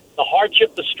that the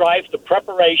hardship, the strife, the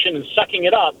preparation, and sucking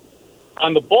it up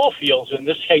on the ball fields, in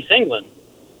this case England,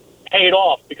 paid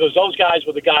off because those guys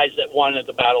were the guys that won at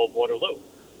the Battle of Waterloo.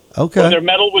 Okay. When their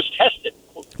mettle was tested,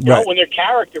 when their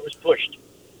character was pushed,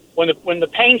 when the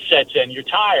pain sets in, you're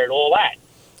tired, all that.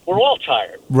 We're all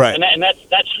tired. Right. And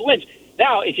that's who wins.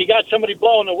 Now, if you got somebody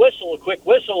blowing a whistle, a quick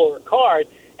whistle or a card,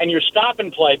 and you're stop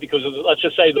and play because of, let's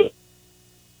just say, the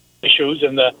issues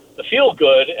and the feel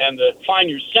good and the find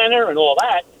your center and all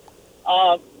that,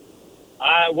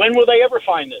 when will they ever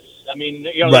find this? I mean,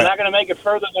 they're not going to make it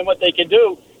further than what they can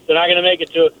do. They're not going to make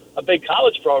it to a big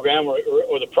college program or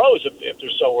the pros if they're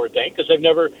so ordained because they've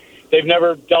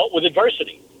never dealt with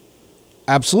adversity.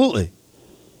 Absolutely.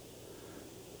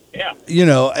 Yeah.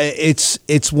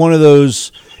 It's one of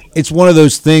those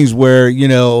things where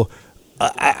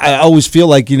I always feel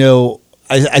like,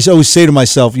 I always say to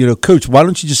myself, Coach, why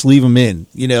don't you just leave him in?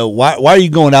 Why are you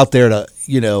going out there to,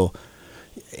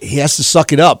 he has to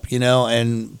suck it up,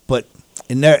 but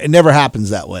it never happens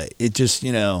that way. It just,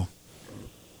 imagine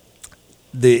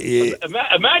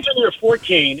you're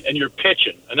 14 and you're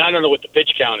pitching, and I don't know what the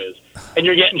pitch count is, and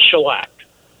you're getting shellacked.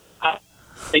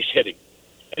 Base hitting.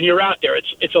 and you're out there.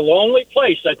 It's a lonely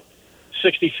place that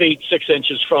 60 feet 6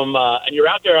 inches from, and you're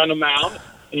out there on the mound,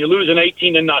 and you're losing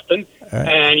 18-0,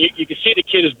 and you can see the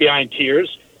kid is behind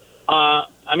tears.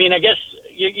 I mean, I guess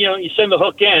you send the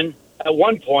hook in at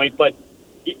one point, but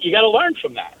you got to learn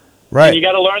from that. Right. And you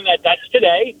got to learn that that's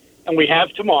today, and we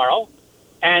have tomorrow,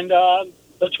 and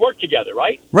let's work together,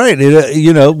 right? Right.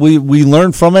 We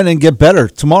learn from it and get better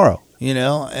tomorrow.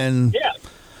 And yeah,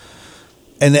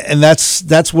 and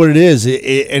that's what it is.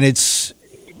 And it's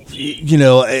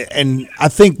and I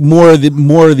think more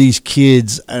of these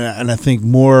kids, and I think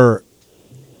more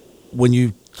when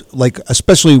you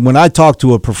especially when I talk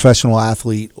to a professional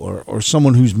athlete or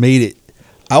someone who's made it,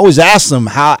 I always ask them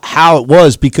how it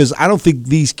was, because I don't think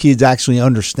these kids actually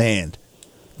understand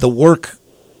the work,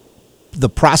 the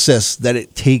process that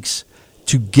it takes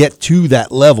to get to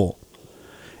that level.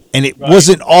 And it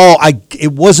wasn't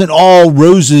all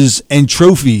roses and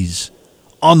trophies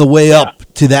on the way up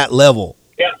to that level.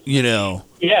 Yeah.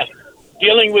 Yeah.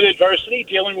 Dealing with adversity,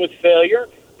 dealing with failure,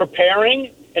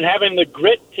 preparing, and having the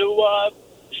grit to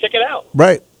stick it out.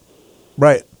 Right.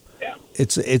 Right. Yeah.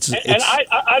 It's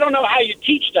I don't know how you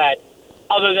teach that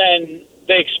other than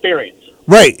the experience.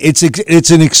 Right.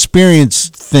 It's an experience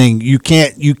thing. You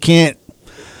can't.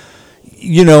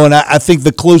 And I think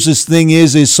the closest thing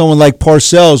is someone like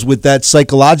Parcells with that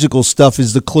psychological stuff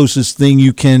is the closest thing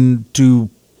you can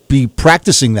to be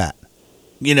practicing that.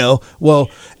 Well,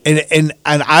 and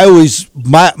I always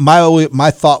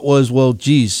my thought was, well,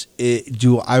 geez,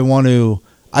 do I want to?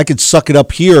 I could suck it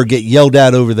up here or get yelled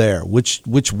at over there. Which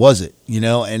was it?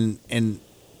 And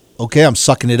okay, I'm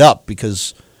sucking it up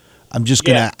because I'm just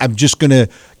gonna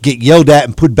get yelled at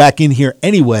and put back in here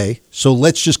anyway. So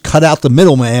let's just cut out the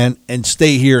middleman and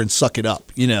stay here and suck it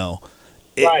up. Right.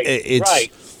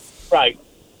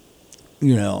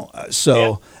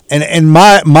 So and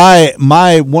my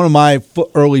one of my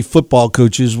early football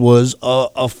coaches was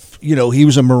he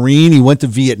was a Marine. He went to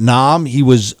Vietnam. He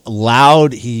was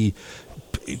loud. He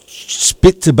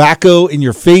spit tobacco in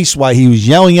your face while he was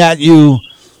yelling at you.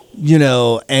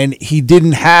 And he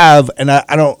didn't have, and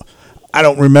I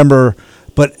don't remember,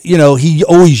 but he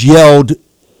always yelled.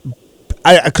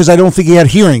 Because I don't think he had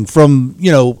hearing from,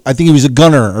 I think he was a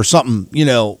gunner or something,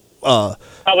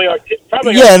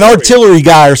 Probably an artillery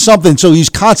guy or something. So he's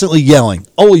constantly yelling,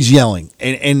 always yelling.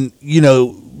 And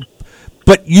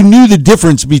but you knew the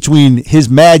difference between his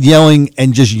mad yelling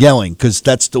and just yelling, because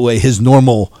that's the way his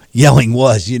normal yelling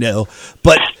was,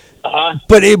 But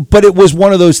but it was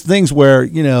one of those things where,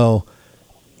 you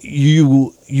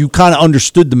kind of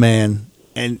understood the man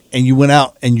and you went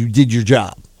out and you did your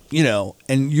job.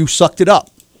 And you sucked it up.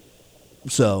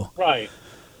 So right.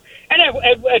 And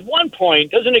at one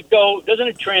point, doesn't it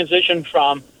transition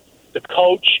from the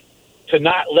coach to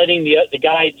not letting the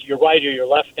guy to your right or your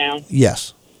left down?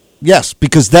 Yes,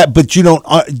 because but you don't.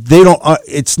 They don't.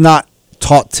 It's not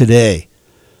taught today,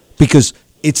 because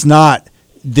it's not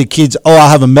the kids. Oh, I'll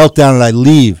have a meltdown and I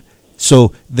leave.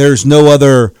 So there's no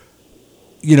other.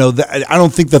 I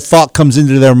don't think the thought comes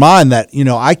into their mind that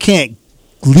I can't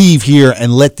leave here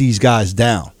and let these guys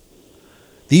down.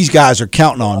 These guys are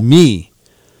counting on me.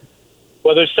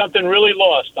 Well, there's something really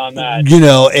lost on that.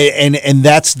 And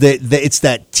that's it's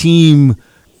that team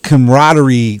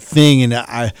camaraderie thing.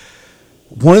 And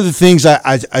one of the things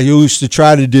I used to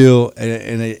try to do,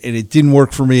 and it didn't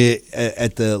work for me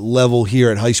at the level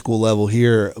here, at high school level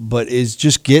here, but is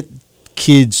just get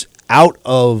kids out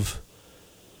of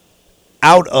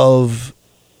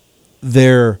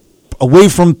their, away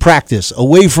from practice,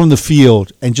 away from the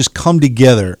field, and just come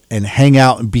together and hang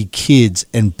out and be kids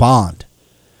and bond.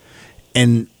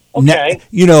 And,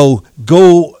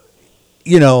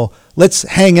 let's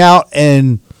hang out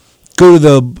and go to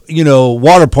the,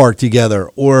 water park together.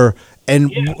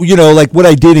 Like what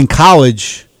I did in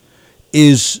college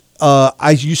is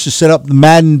I used to set up the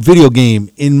Madden video game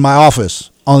in my office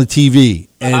on the TV.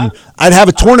 And I'd have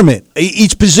a tournament.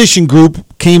 Each position group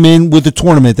came in with a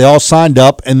tournament. They all signed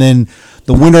up, and then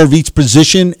the winner of each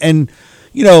position. And,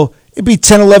 it'd be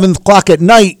 10, 11 o'clock at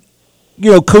night.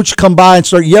 Coach come by and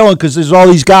start yelling because there's all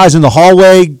these guys in the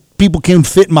hallway. People can't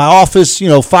fit in my office,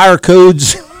 fire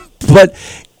codes. But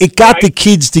it got the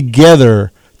kids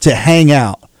together to hang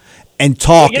out and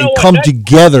talk and come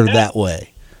together that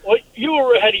way. Well, you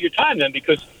were ahead of your time then,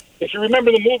 because if you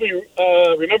remember the movie,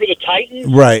 remember the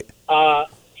Titans? Right.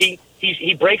 He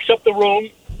breaks up the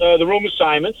room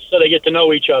assignments so they get to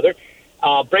know each other,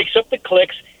 breaks up the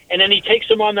cliques, and then he takes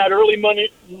them on that early morning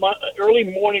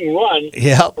run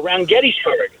around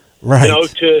Gettysburg, right?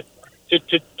 To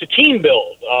team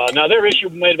build. Now their issue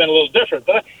might have been a little different,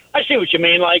 but I see what you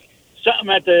mean. Like something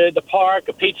at the park,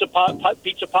 a pizza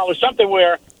parlor, something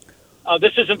where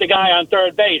this isn't the guy on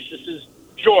third base. This is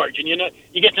George, and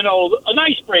you get to know an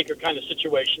icebreaker kind of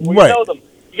situation where you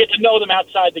get to know them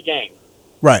outside the game.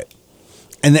 Right,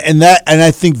 and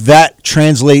I think that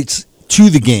translates to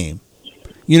the game.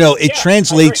 It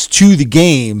translates to the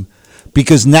game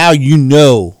because now you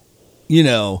don't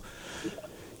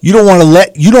want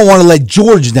to let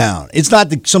George down. It's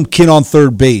not some kid on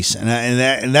third base,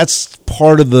 and that's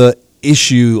part of the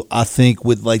issue I think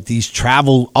with like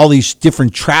all these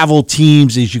different travel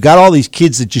teams is you got all these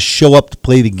kids that just show up to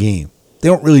play the game. They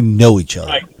don't really know each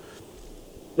other.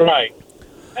 Right.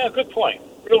 Yeah, good point.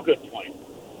 Real good point.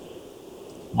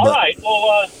 All right.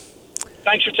 Well,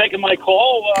 thanks for taking my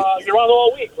call. You're on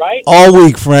all week, right? All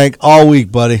week, Frank. All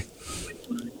week, buddy.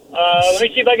 Let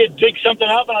me see if I can dig something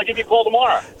up, and I'll give you a call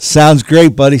tomorrow. Sounds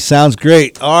great, buddy. Sounds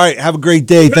great. All right. Have a great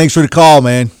day. Thanks for the call,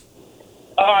 man.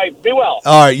 All right. Be well.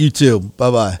 All right. You too.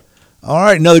 Bye-bye. All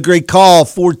right. Another great call,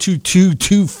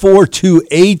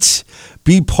 422-2428.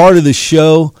 Be part of the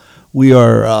show. We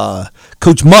are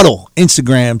Coach Muddle,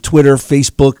 Instagram, Twitter,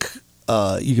 Facebook.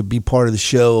 You can be part of the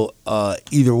show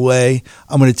either way.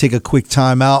 I'm going to take a quick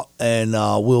time out, and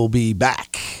we'll be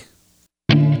back.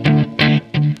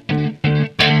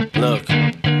 Look,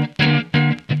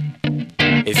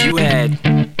 if you had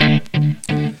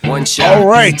one shot, all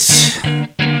right,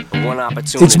 one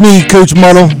opportunity. It's me, Coach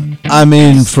Muddle. I'm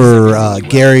in for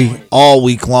Gary all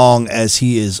week long as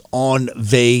he is on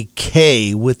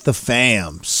vacay with the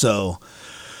fam. So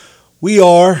we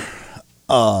are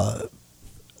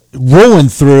rolling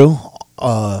through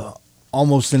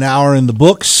almost an hour in the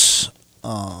books.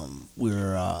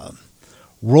 We're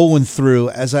rolling through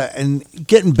and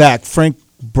getting back. Frank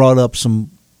brought up some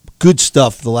good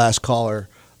stuff. The last caller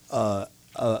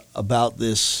about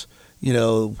this,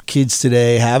 kids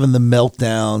today having the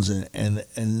meltdowns and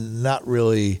not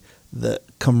really the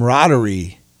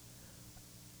camaraderie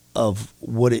of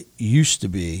what it used to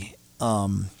be.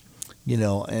 And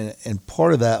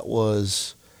part of that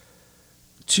was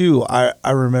too. I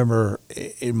remember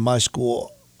in my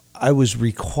school, I was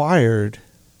required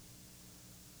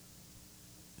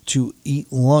to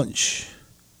eat lunch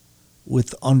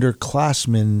with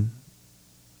underclassmen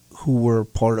who were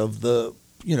part of the,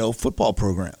 football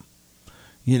program.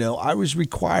 I was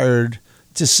required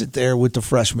to sit there with the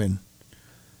freshmen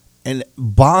and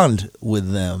bond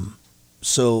with them.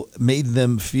 So it made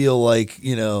them feel like,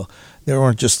 they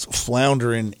weren't just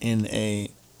floundering in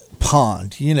a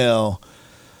pond,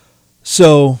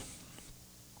 So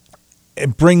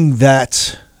and bring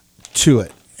that to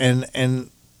it. And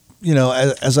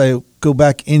as I go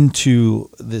back into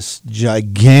this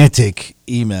gigantic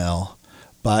email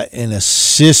by an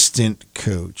assistant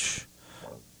coach,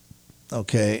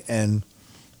 okay, and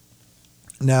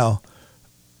now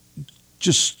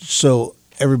just so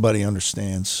everybody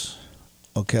understands,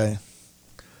 okay,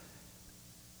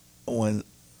 when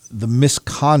the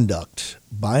misconduct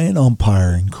by an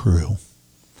umpiring crew,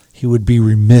 he would be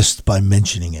remiss by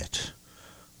mentioning it.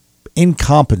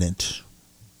 Incompetent,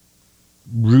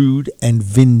 rude, and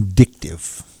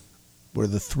vindictive were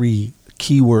the three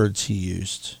key words he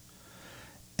used.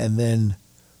 And then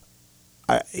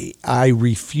I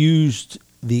refused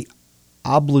the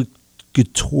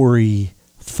obligatory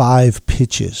 5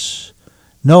 pitches.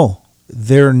 No,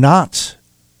 they're not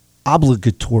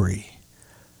obligatory.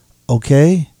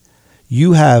 Okay?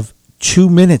 You have 2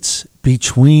 minutes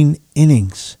between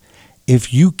innings.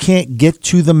 If you can't get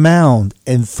to the mound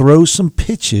and throw some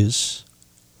pitches,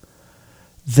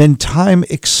 then time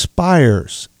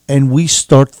expires and we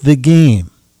start the game.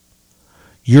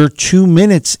 Your 2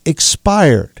 minutes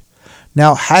expired.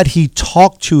 Now, had he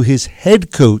talked to his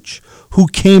head coach, who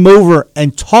came over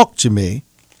and talked to me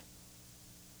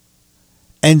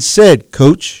and said,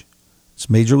 Coach, it's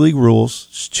Major League rules,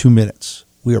 it's 2 minutes.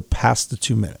 We are past the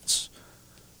 2 minutes.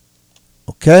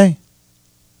 Okay?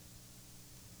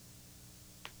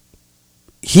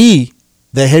 He,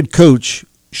 the head coach,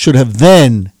 should have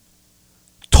then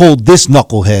told this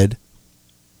knucklehead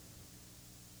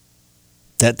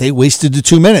that they wasted the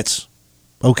 2 minutes.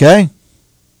 Okay?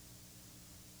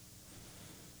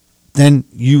 Then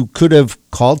you could have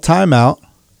called timeout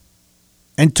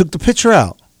and took the pitcher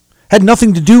out. Had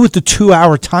nothing to do with the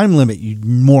 2-hour time limit, you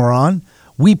moron.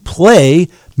 We play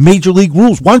Major League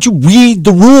rules. Why don't you read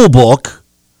the rule book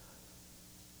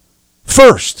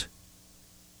first?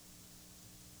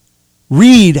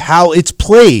 Read how it's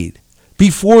played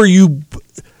before you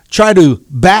try to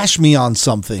bash me on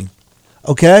something.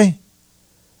 Okay?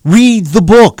 Read the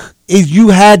book. If you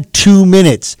had 2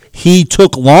 minutes, he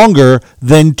took longer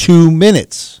than 2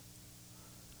 minutes.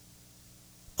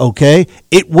 okay?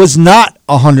 It was not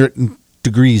 100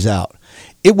 degrees out.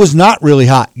 It was not really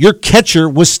hot. Your catcher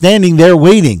was standing there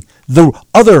waiting. The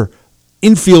other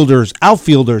infielders,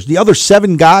 outfielders, the other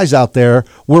 7 guys out there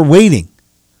were waiting.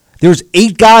 There's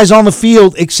 8 guys on the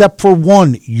field except for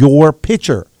one, your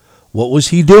pitcher. What was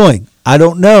he doing? I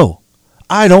don't know.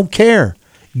 I don't care.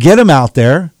 Get him out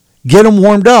there. Get him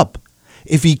warmed up.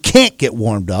 If he can't get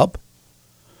warmed up,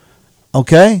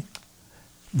 okay,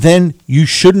 then you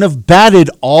shouldn't have batted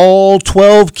all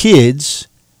 12 kids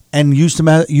and used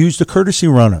the courtesy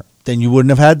runner. Then you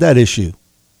wouldn't have had that issue.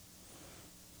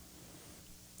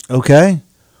 Okay?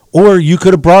 Or you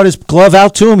could have brought his glove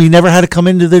out to him. He never had to come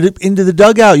into the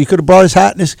dugout. You could have brought his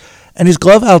hat and his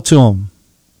glove out to him.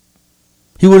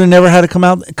 He would have never had to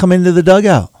come into the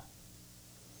dugout.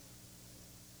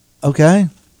 Okay?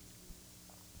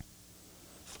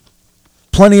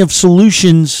 Plenty of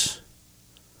solutions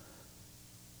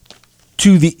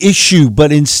to the issue,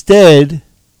 but instead,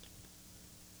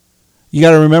 you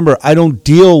got to remember, I don't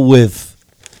deal with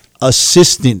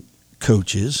assistant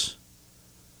coaches.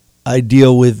 I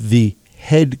deal with the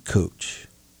head coach,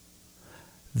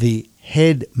 the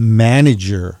head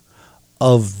manager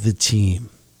of the team,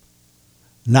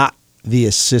 not the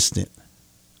assistant.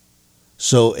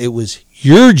 So it was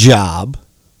your job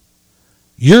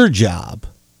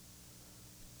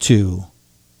to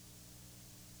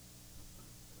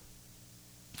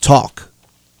talk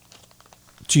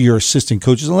to your assistant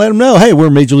coaches and let them know, hey, we're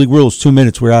Major League Rules, 2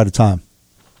 minutes, we're out of time.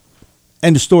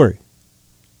 End of story.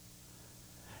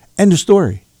 End of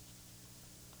story.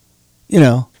 You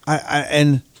know,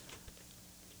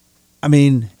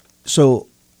 so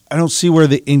I don't see where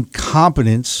the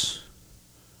incompetence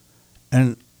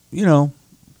and, you know,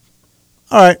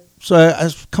 all right, so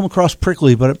I come across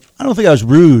prickly, but I don't think I was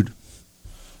rude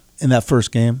in that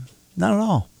first game. Not at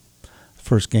all.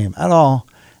 First game at all.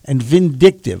 And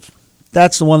vindictive.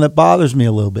 That's the one that bothers me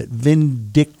a little bit.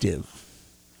 Vindictive.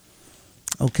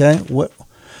 Okay? What?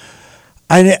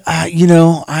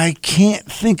 I can't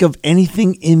think of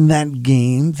anything in that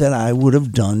game that I would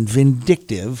have done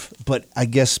vindictive, but I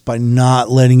guess by not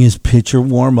letting his pitcher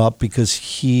warm up because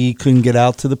he couldn't get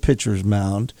out to the pitcher's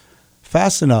mound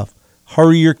fast enough.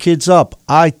 Hurry your kids up.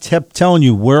 I kept telling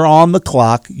you, we're on the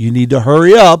clock. You need to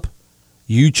hurry up.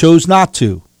 You chose not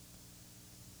to.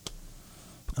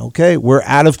 Okay, we're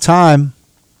out of time.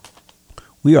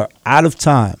 We are out of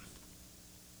time.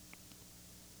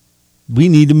 We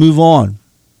need to move on.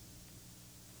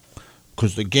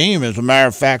 Because the game, as a matter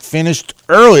of fact, finished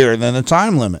earlier than the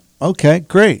time limit. Okay,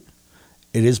 great.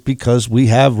 It is because we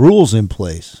have rules in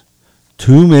place.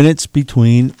 2 minutes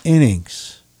between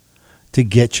innings to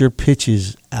get your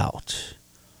pitches out.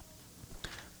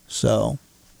 So,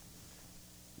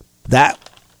 that,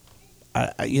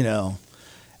 and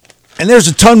there's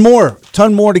a ton more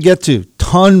to get to,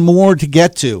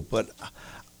 but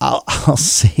I'll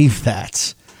save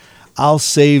that.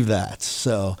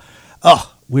 So,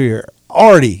 we're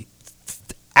already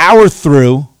hour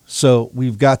through, so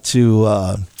we've got to,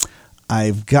 I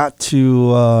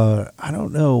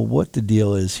don't know what the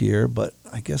deal is here, but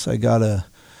I guess I got to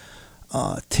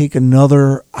take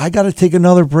another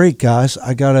break, guys.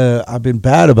 I've been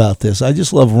bad about this. I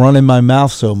just love running my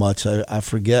mouth so much. I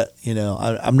forget,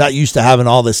 I'm not used to having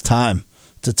all this time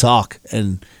to talk.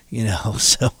 And,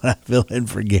 so when I fill in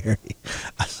for Gary,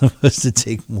 I'm supposed to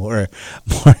take more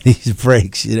of these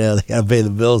breaks. They got to pay the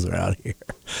bills around here.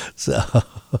 So,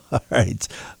 all right.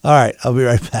 I'll be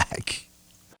right back.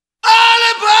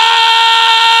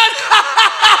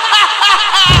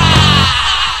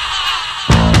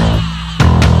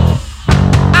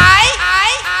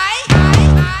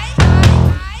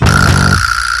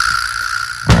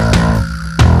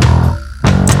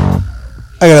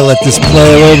 I gotta let this play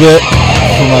a little bit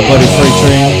for my buddy Freight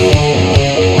Train.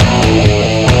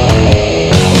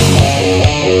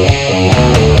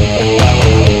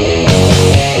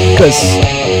 Because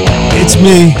it's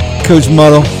me, Coach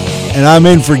Muddle, and I'm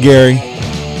in for Gary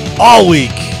all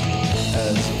week.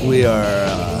 As we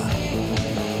are,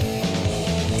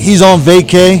 he's on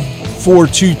vacay,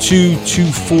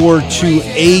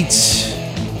 422-2428.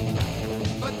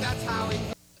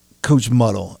 Coach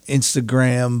Muddle,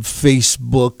 Instagram,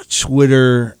 Facebook,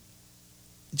 Twitter.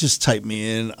 Just type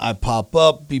me in. I pop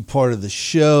up, be part of the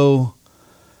show.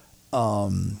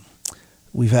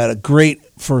 We've had a great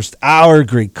first hour,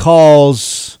 great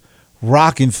calls,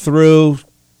 rocking through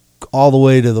all the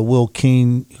way to the Will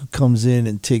King, who comes in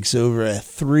and takes over at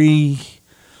 3.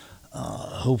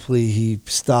 Hopefully he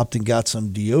stopped and got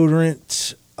some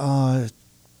deodorant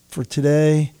for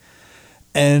today.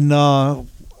 And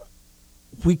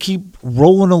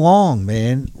rolling along,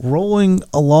 man. Rolling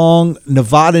along.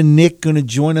 Nevada Nick going to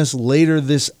join us later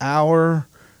this hour.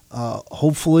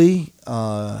 Hopefully,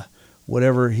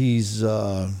 whatever he's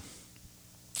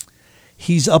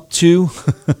up to,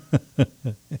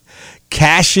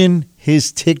 cashing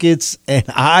his tickets, and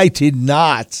I did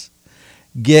not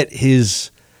get his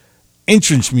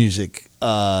entrance music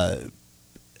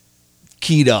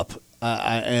keyed up,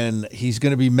 and he's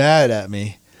going to be mad at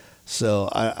me. So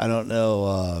I don't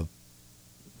know.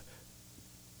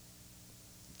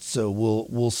 So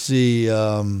we'll see.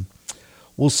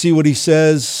 We'll see what he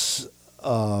says.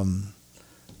 I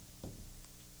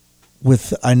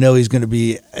know he's going to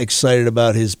be excited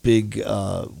about his big,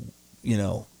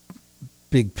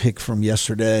 big pick from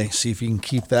yesterday. See if he can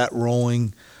keep that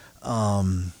rolling.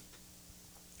 And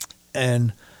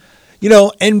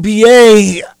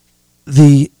NBA,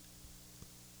 the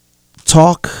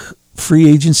talk free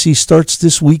agency starts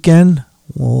this weekend.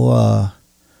 We'll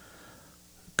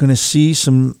going to see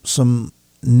some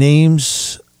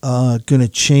names. Going to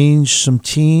change some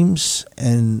teams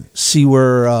and see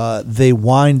where they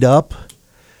wind up.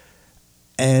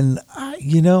 And,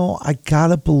 I got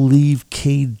to believe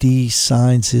KD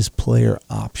signs his player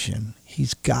option.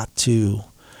 He's got to.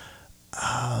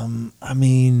 I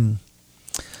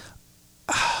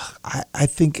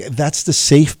think that's the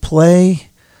safe play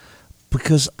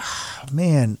because,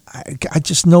 man, I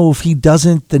just know if he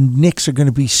doesn't, the Knicks are going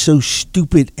to be so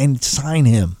stupid and sign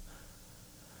him.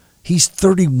 He's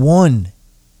 31,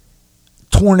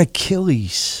 torn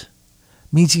Achilles.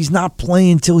 Means he's not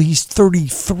playing until he's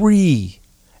 33.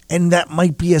 And that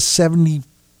might be a 75%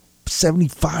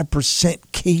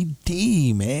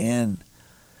 KD, man.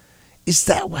 Is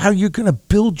that how you're going to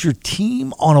build your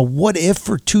team on a what if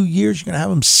for 2 years? You're going to have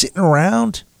him sitting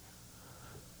around?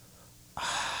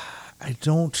 I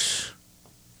don't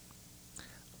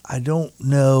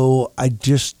know. I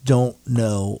just don't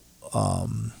know.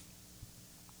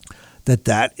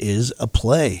 That is a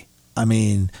play. I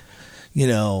mean,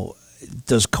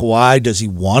 does Kawhi, does he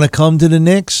want to come to the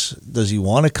Knicks? Does he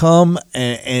want to come?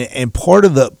 And part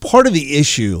of the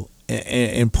issue,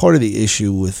 and part of the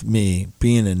issue with me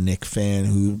being a Knicks fan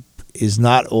who is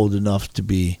not old enough to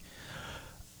be,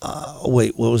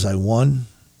 what was I, 1?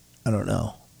 I don't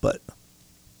know,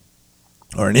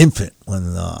 or an infant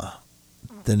when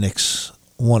the Knicks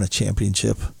won a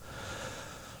championship.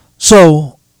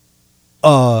 So,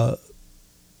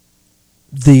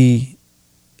 the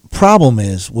problem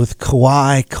is with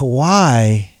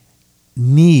Kawhi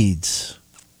needs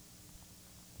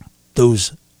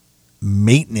those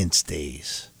maintenance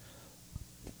days.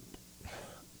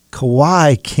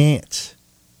 Kawhi can't.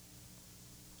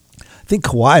 I think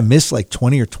Kawhi missed like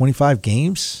 20 or 25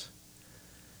 games.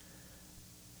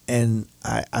 And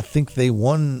I think they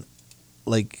won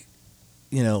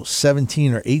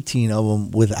 17 or 18 of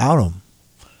them without him.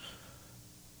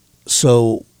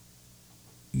 So,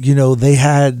 they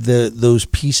had those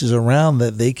pieces around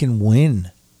that they can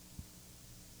win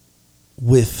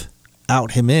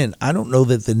without him in. I don't know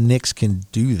that the Knicks can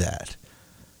do that.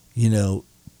 You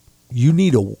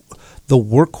need the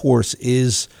workhorse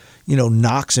is,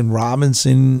 Knox and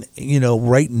Robinson,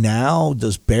 right now.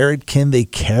 Does Barrett, can they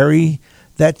carry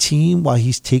that team while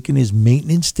he's taking his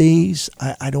maintenance days?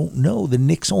 I don't know. The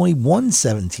Knicks only won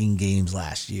 17 games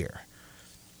last year.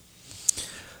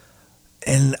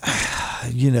 And,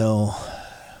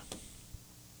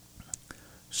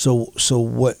 so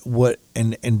what,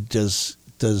 and does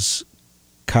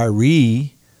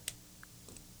Kyrie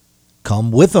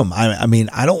come with him? I mean,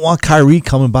 I don't want Kyrie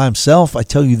coming by himself. I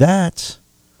tell you that.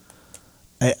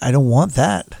 I don't want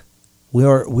that. We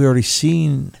already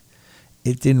seen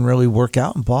it didn't really work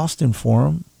out in Boston for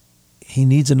him. He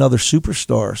needs another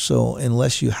superstar. So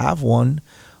unless you have one,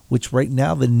 which right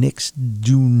now the Knicks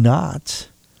do not,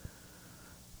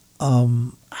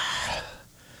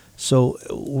 so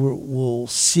we'll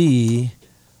see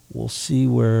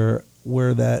where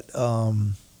that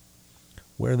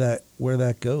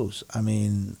goes. I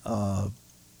mean,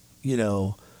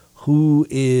 who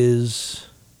is,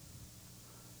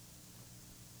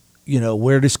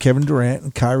 where does Kevin Durant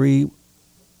and Kyrie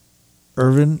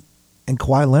Irving and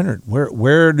Kawhi Leonard,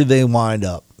 where do they wind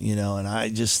up? And I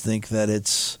just think that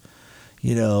it's,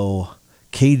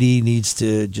 KD needs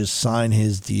to just sign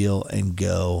his deal and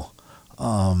go.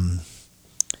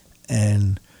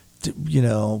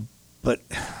 But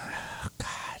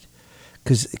God,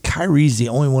 because Kyrie's the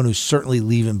only one who's certainly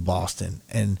leaving Boston.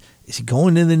 And is he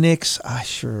going to the Knicks? I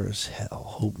sure as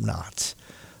hell hope not.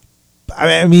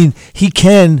 I mean, he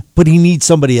can, but he needs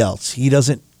somebody else. He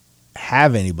doesn't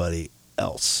have anybody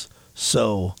else.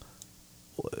 So,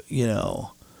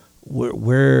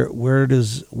 where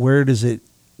does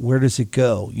it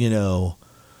go? You know,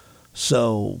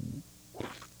 so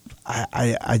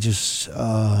I just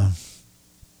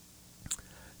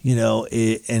you know,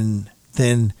 and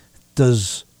then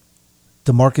does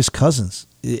DeMarcus Cousins?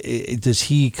 Does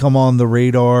he come on the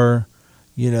radar?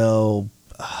 You know,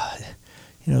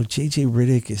 JJ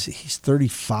Redick he's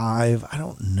 35. I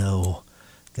don't know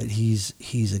that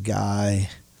he's a guy,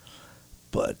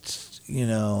 but you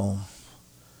know,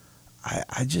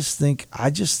 I just think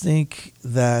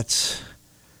that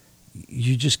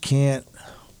you just can't.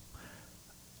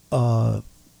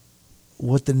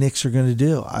 What the Knicks are going to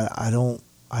do, I don't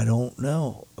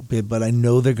know, but I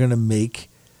know they're going to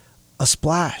make a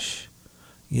splash.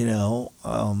 You know,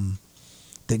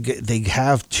 they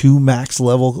have 2 max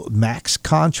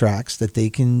contracts that they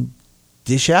can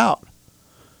dish out.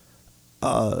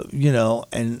 You know,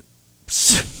 and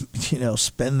you know,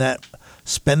 spend that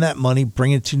money,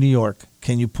 bring it to New York.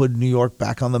 Can you put New York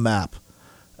back on the map?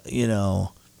 You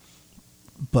know,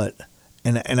 but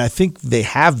and I think they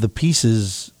have the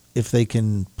pieces if they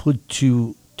can put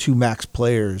two max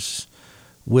players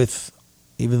with,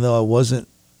 even though I wasn't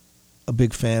a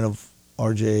big fan of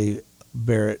RJ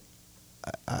Barrett,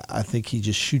 I think he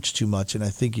just shoots too much, and I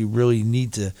think you really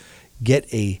need to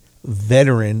get a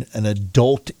veteran, an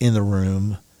adult in the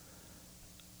room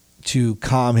to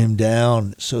calm him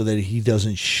down so that he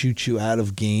doesn't shoot you out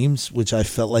of games, which I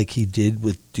felt like he did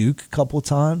with Duke a couple of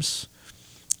times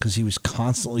because he was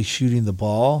constantly shooting the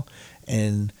ball.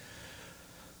 And,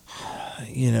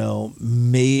 you know,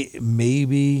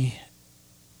 maybe,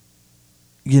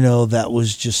 you know, that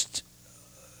was just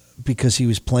because he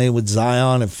was playing with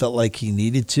Zion and felt like he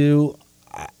needed to.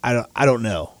 I don't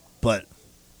know. But,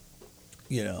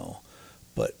 you know,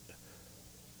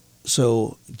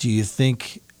 so do you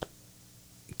think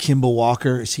Kemba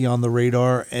Walker, is he on the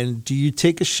radar? And do you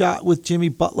take a shot with Jimmy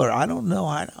Butler? I don't know.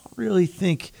 I don't really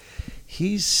think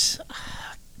he's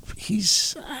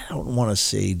I don't want to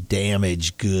say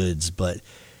damaged goods, but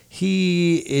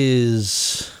he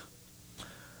is,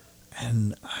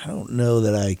 and I don't know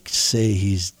that I say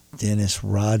he's Dennis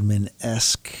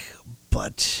Rodman-esque,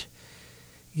 but,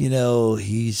 you know,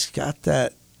 he's got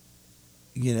that,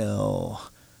 you know,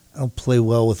 I don't play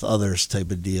well with others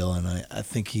type of deal, and I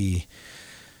think he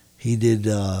did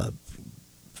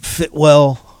fit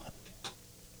well,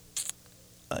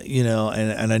 you know,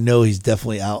 and I know he's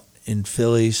definitely out in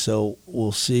Philly, so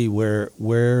we'll see where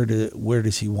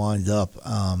does he wind up.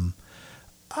 And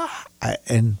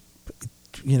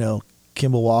you know,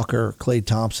 Kemba Walker, Klay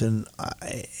Thompson,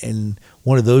 and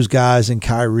one of those guys, and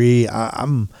Kyrie,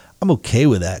 I'm okay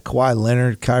with that. Kawhi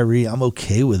Leonard, Kyrie, I'm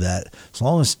okay with that. As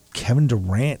long as Kevin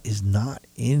Durant is not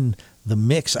in the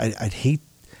mix, I'd hate,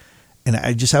 and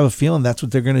I just have a feeling that's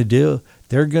what they're going to do.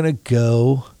 They're going to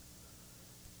go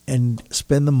and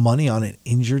spend the money on an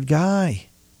injured guy.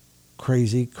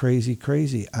 Crazy.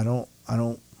 I don't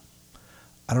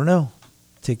know.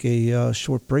 Take a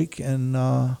short break, and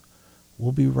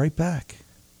we'll be right back.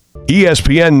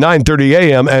 ESPN 930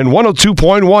 AM and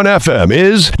 102.1 FM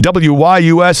is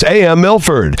WYUS AM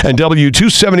Milford and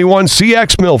W271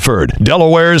 CX Milford,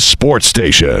 Delaware's sports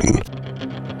station.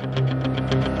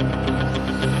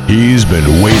 He's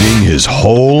been waiting his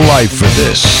whole life for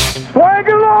this. Swing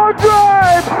a long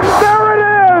drive. There it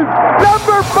is.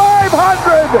 Number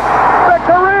 500. The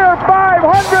career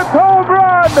 500th home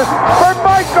run for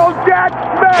Michael Jack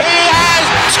Smith. He has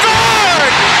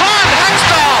scored! Ron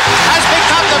Hextall has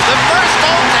become the first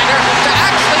goaltender to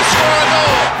actually score a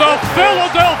goal. The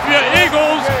Philadelphia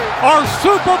Eagles are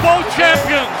Super Bowl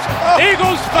champions.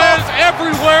 Eagles fans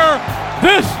everywhere,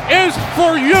 this is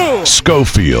for you.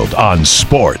 Schofield on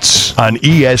sports on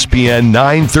ESPN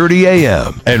 930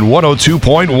 AM and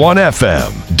 102.1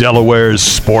 FM, Delaware's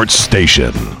sports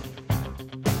station.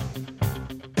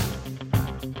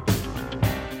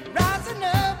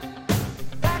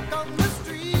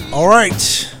 All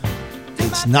right,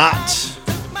 it's not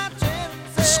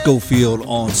Schofield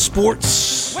on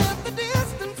sports.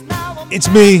 It's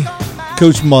me,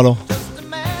 Coach Muddle,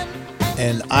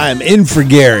 and I am in for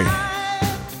Gary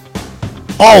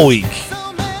all week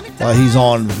while he's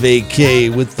on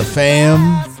vacay with the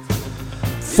fam.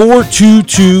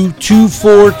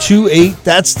 422-2428,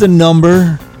 that's the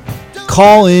number.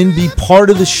 Call in, be part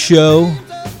of the show.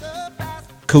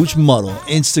 Coach Muddle,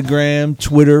 Instagram,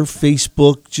 Twitter,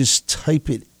 Facebook, just type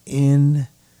it in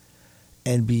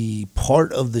and be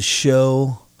part of the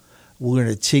show. We're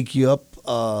going to take you up,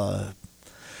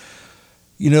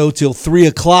 till 3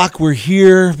 o'clock. We're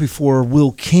here before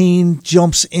Will Kane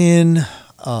jumps in.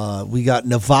 We got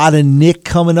Nevada Nick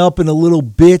coming up in a little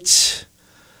bit.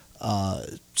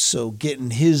 So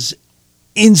getting his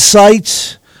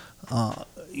insights,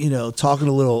 talking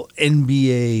a little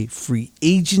NBA free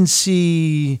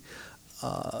agency,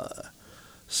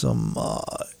 some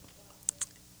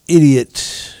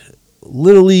idiot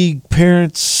Little League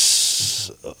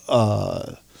parents,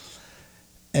 and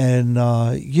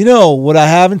what I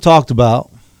haven't talked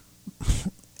about,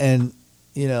 and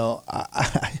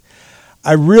I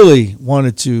really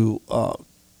wanted to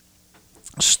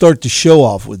start the show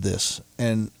off with this,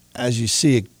 and as you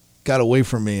see, it got away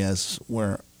from me as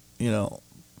we're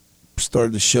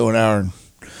started the show an hour and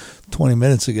 20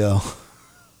 minutes ago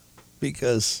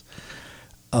because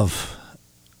of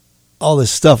all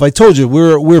this stuff. I told you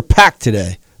we're packed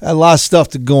today. I had a lot of stuff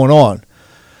going on,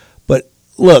 but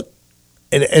look,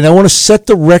 and I want to set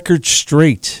the record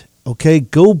straight. Okay,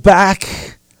 go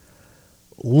back,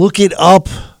 look it up,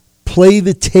 play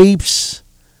the tapes.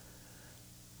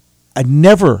 I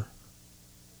never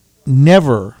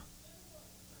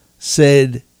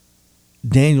said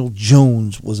Daniel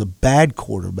Jones was a bad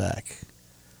quarterback.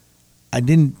 I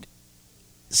didn't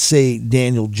say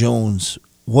Daniel Jones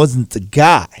wasn't the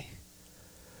guy.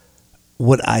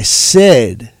 What I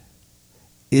said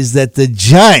is that the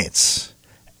Giants,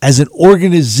 as an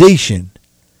organization,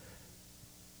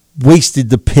 wasted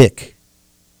the pick.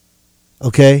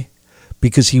 Okay?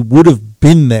 Because he would have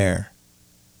been there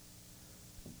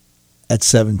at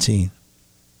 17.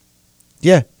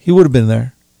 Yeah, he would have been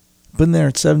there. Been there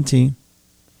at 17.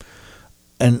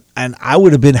 And I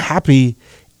would have been happy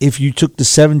if you took the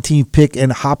 17th pick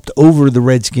and hopped over the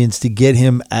Redskins to get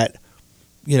him at,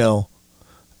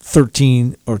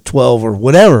 13 or 12 or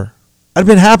whatever. I'd have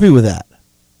been happy with that.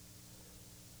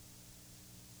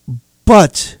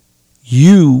 But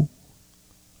you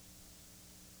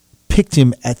picked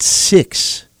him at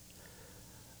 6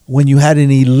 when you had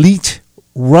an elite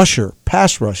rusher,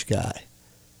 pass rush guy,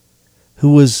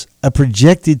 who was a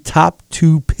projected top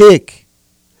 2 pick,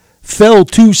 fell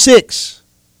to 6.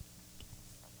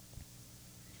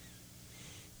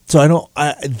 So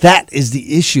that is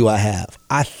the issue I have.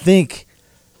 I think,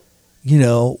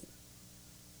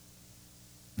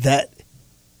 that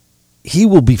he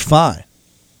will be fine.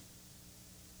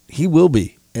 He will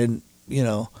be. And,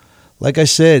 like I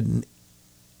said,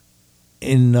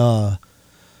 in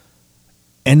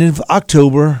end of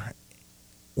October,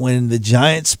 when the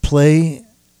Giants play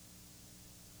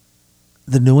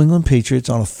the New England Patriots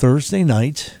on a Thursday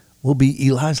night, will be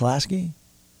Eli's last game.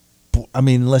 I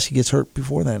mean, unless he gets hurt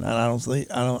before then. And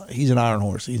he's an iron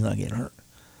horse. He's not getting hurt.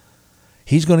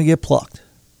 He's going to get plucked.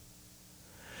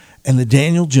 And the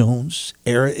Daniel Jones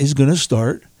era is going to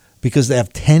start because they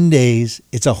have 10 days.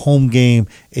 It's a home game.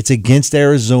 It's against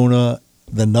Arizona,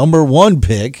 the number 1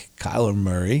 pick, Kyler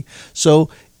Murray. So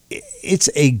it's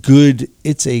a good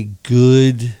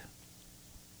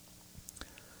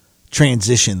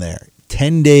transition there.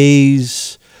 10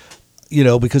 days,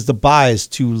 because the bye is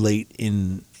too late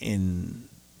in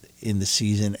the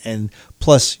season, and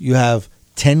plus you have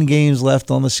 10 games left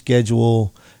on the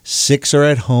schedule. 6 are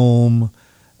at home,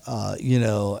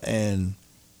 and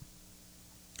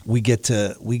we get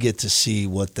to see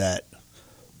what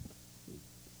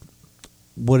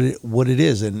it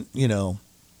is, and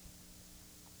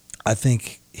I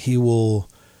think he'll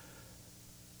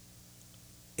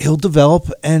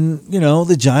develop, and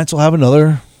the Giants will have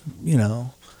another,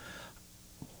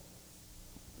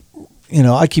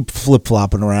 I keep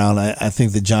flip-flopping around. I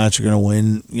think the Giants are going to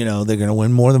win. They're going to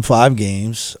win more than 5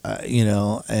 games,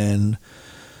 and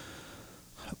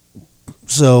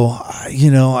so,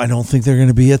 I don't think they're going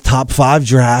to be a top 5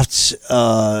 drafts,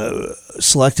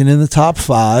 selecting in the top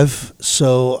 5.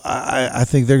 So I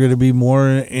think they're going to be more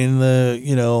in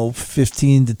the,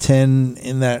 15 to 10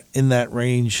 in that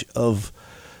range of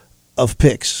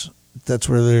picks. That's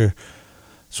where they're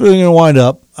going to wind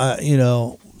up,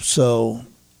 so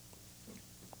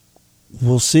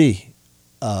we'll see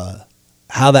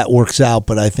how that works out,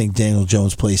 but I think Daniel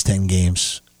Jones plays 10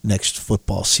 games next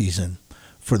football season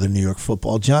for the New York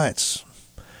Football Giants.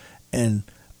 And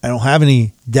I don't have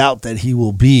any doubt that he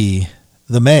will be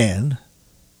the man.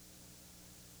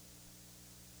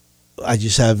 I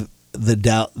just have the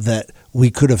doubt that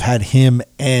we could have had him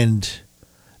and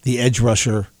the edge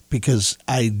rusher, because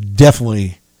I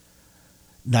definitely,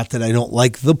 not that I don't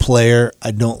like the player,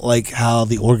 I don't like how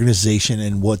the organization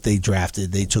and what they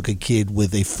drafted. They took a kid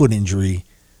with a foot injury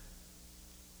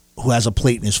who has a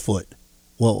plate in his foot.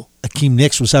 Well, Akeem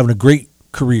Nicks was having a great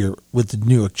career with the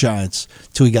New York Giants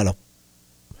till he got a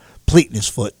plate in his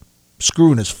foot,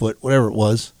 screw in his foot, whatever it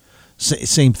was.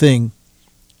 Same thing,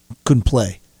 couldn't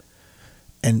play.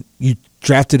 And you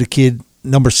drafted a kid,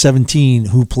 number 17,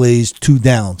 who plays 2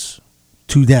 downs,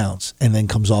 2 downs, and then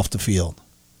comes off the field.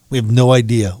 We have no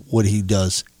idea what he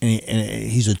does. And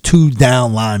he's a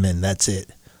 2-down lineman. That's it.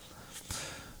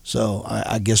 So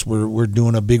I guess we're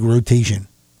doing a big rotation.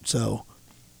 So,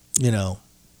 we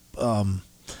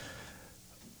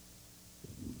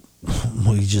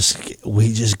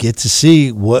just get to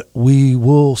see what we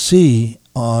will see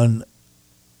on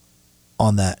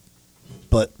that.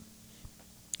 But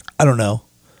I don't know.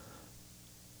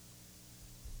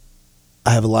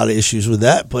 I have a lot of issues with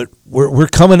that, but we're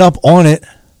coming up on it.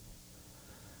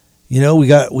 We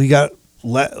got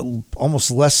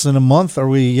almost less than a month. Are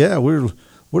we? Yeah, we're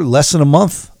less than a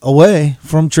month away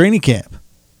from training camp.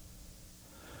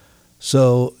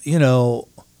 So,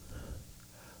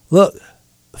 look,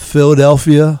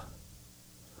 Philadelphia,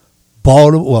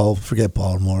 Baltimore, well, forget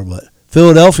Baltimore, but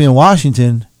Philadelphia and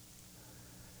Washington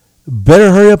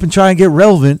better hurry up and try and get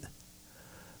relevant,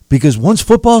 because once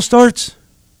football starts,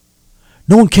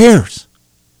 no one cares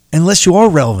unless you are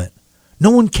relevant.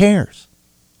 No one cares.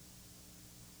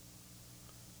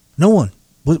 No one.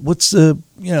 What's the,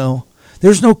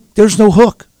 there's no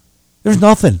hook. There's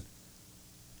nothing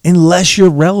unless you're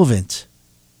relevant.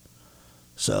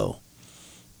 So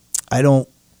I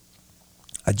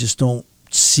just don't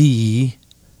see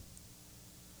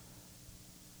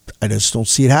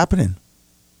it happening.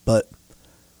 But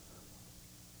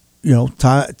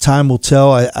time will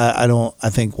tell. I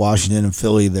think Washington and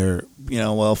Philly, they're,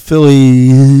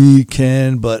 Philly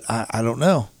can, but I don't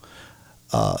know.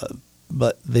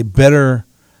 But they better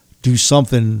do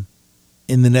something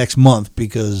in the next month,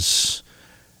 because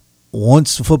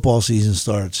once the football season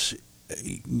starts,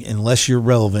 unless you're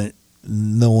relevant,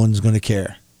 no one's going to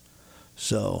care.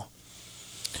 So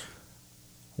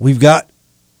we've got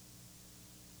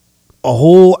a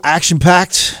whole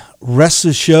action-packed rest of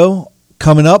the show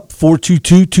coming up.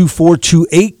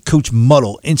 422-2428, Coach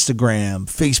Muddle, Instagram,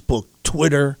 Facebook,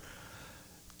 Twitter.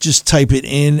 Just type it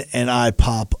in and I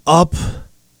pop up.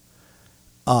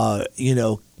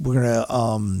 We're going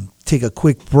to take a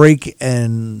quick break,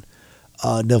 and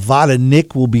Nevada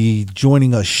Nick will be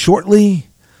joining us shortly.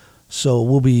 So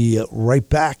we'll be right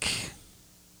back.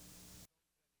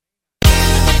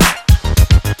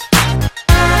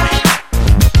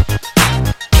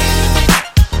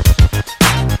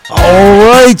 All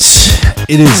right.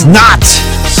 It is not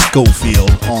Schofield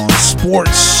on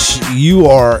sports. You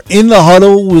are in the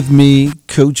huddle with me,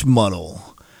 Coach Muddle.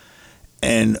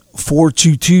 And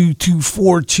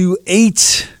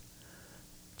 422-2428.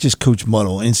 Just Coach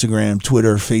Muddle, Instagram,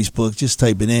 Twitter, Facebook. Just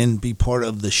type it in. Be part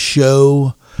of the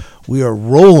show. We are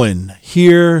rolling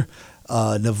here.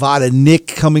 Nevada Nick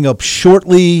coming up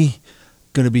shortly.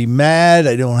 Going to be mad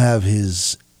I don't have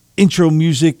his intro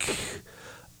music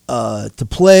to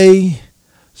play.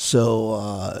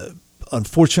 So,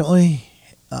 unfortunately.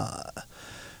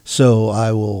 So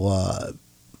I will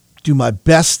do my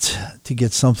best to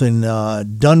get something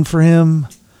done for him.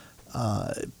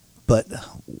 But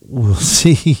we'll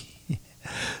see.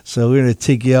 So we're going to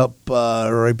take you up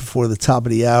right before the top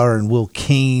of the hour, and Will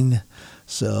Kane.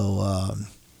 So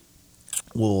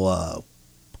we'll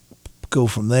go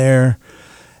from there.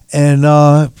 And,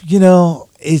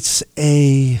 it's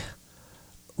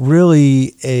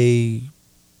really a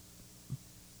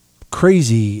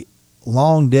crazy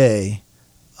long day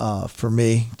for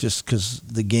me, just because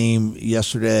the game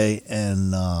yesterday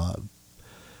and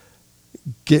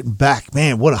getting back,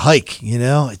 man, what a hike!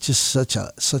 It's just such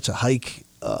a hike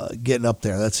getting up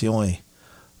there. That's the only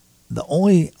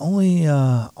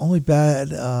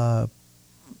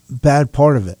bad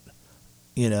part of it.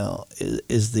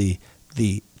 Is the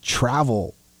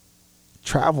travel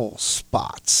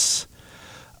spots.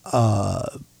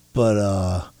 But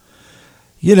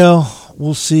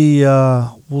we'll see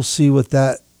what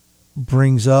that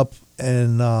brings up,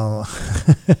 and wow.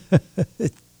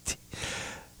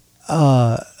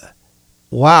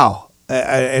 I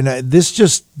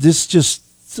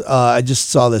just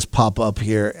saw this pop up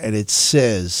here, and it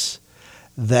says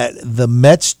that the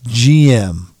Mets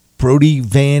GM Brodie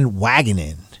Van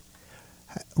Wagenen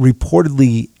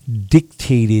reportedly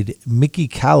dictated Mickey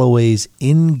Callaway's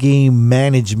in-game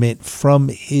management from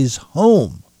his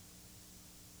home.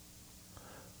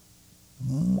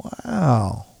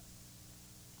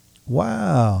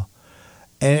 Wow.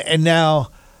 And now,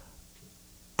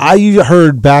 I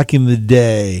heard back in the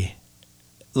day,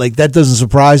 like, that doesn't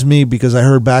surprise me, because I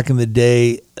heard back in the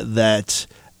day that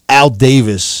Al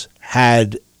Davis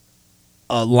had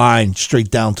a line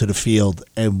straight down to the field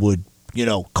and would,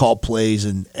 call plays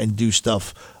and do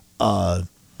stuff.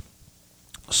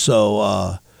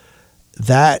 So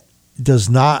that does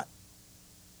not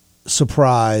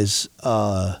surprise,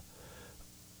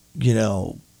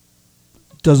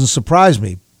 doesn't surprise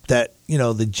me that,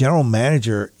 the general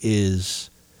manager is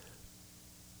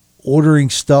ordering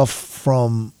stuff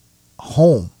from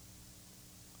home.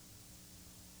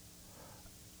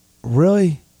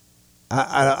 Really?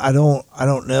 I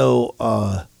don't know.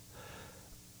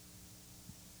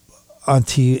 On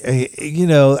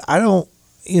TV, I don't.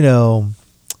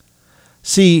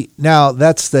 See, now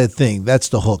that's the thing. That's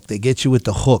the hook. They get you with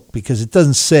the hook because it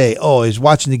doesn't say, "Oh, he's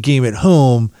watching the game at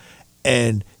home,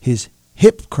 and his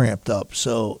hip cramped up."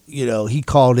 So he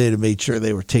called in and made sure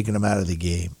they were taking him out of the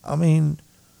game. I mean,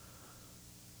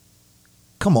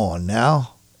 come on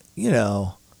now,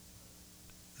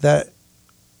 that.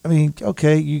 I mean,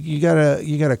 okay, you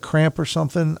got a cramp or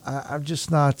something. I'm just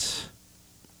not.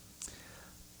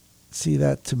 See,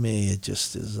 that to me, it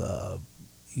just is,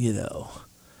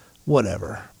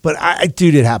 whatever. But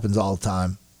dude, it happens all the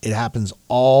time. It happens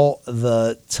all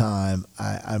the time.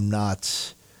 I'm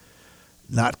not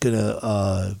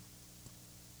gonna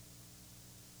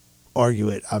argue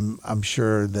it. I'm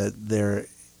sure that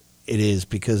it is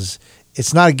because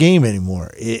it's not a game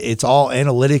anymore. It's all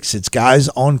analytics. It's guys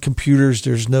on computers.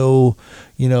 There's no,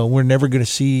 we're never going to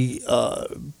see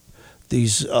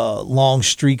these long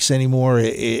streaks anymore.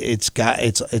 It's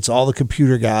all the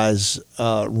computer guys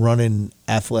running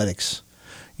athletics.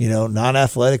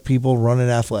 Non-athletic people running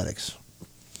athletics.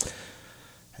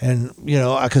 And,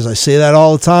 because I say that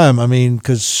all the time. I mean,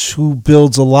 because who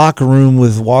builds a locker room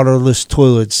with waterless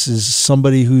toilets is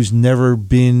somebody who's never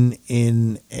been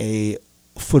in a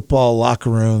football locker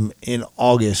room in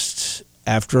August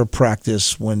after a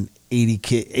practice when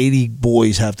 80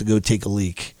 boys have to go take a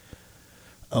leak.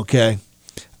 Okay?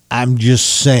 I'm just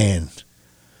saying.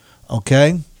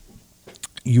 Okay?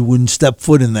 You wouldn't step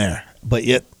foot in there, but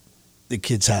yet the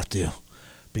kids have to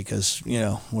because,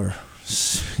 we're,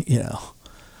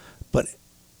 but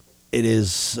it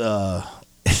is,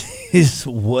 it is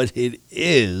what it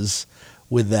is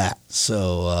with that.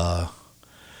 So,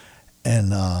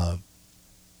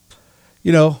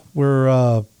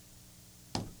 we're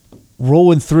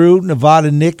rolling through. Nevada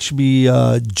Nick should be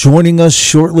joining us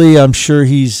shortly. I'm sure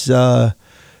he's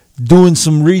doing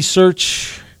some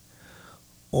research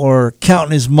or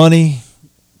counting his money,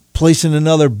 placing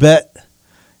another bet.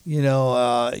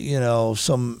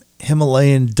 Some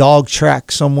Himalayan dog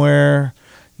track somewhere.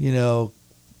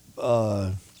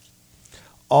 All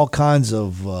kinds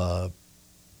of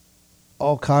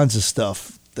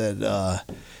stuff that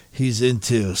he's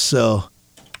into. So,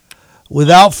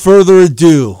 without further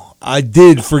ado, I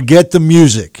did forget the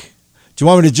music. Do you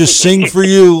want me to just sing for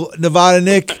you, Nevada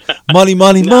Nick? Money,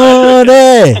 money,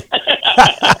 money.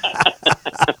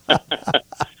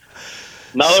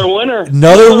 Another winner.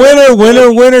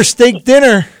 Winner, steak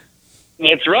dinner.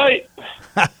 That's right.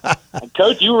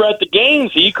 Coach, you were at the game,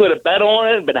 so you could have bet on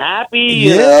it and been happy.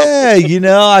 Yeah,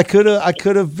 I could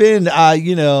have been,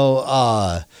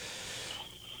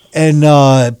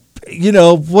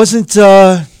 wasn't.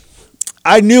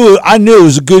 I knew it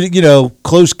was a good,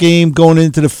 close game going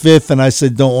into the fifth, and I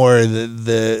said, "Don't worry,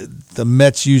 the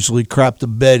Mets usually crap the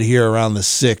bed here around the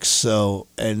sixth." So,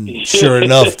 and sure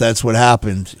enough, that's what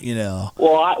happened. Well,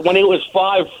 when it was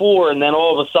 5-4, and then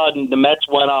all of a sudden the Mets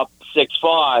went up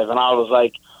 6-5, and I was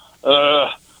like,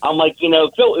 I'm like,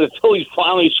 the Phillies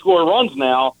finally score runs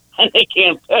now, and they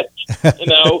can't pitch,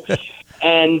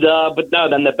 and but no,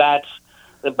 then the bats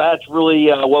really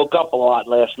woke up a lot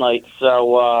last night.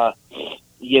 So,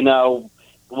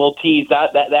 we'll tease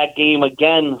that game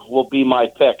again will be my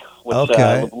pick with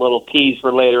a little tease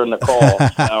for later in the call.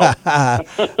 So.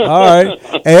 All right.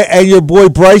 And your boy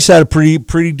Bryce had a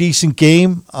pretty decent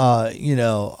game, and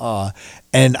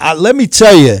let me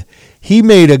tell you, he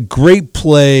made a great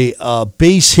play,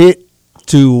 base hit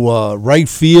to right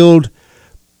field,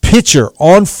 pitcher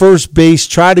on first base,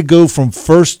 tried to go from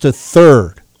first to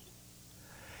third.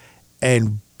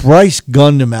 And Bryce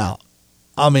gunned him out.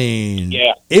 I mean,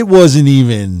 it wasn't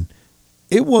even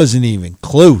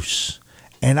close.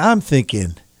 And I'm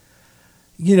thinking,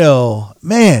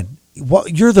 man,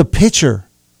 you're the pitcher.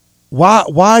 Why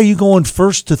are you going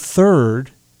first to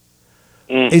third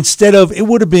instead of it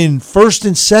would have been first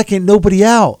and second, nobody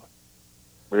out?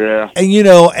 Yeah.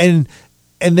 And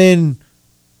and then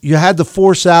you had to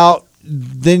force out.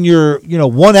 Then you're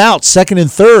one out, second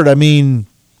and third. I mean.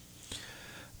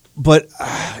 But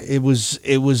it was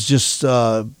just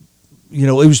it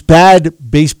was bad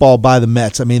baseball by the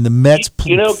Mets. I mean, the Mets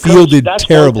fielded Coach,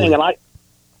 terribly. Thing, and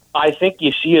I think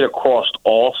you see it across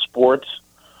all sports.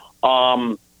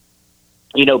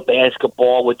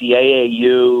 Basketball with the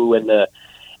AAU and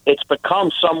it's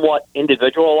become somewhat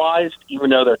individualized,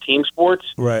 even though they're team sports.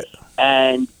 Right.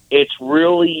 And it's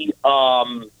really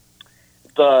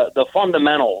the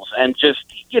fundamentals and just,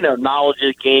 knowledge of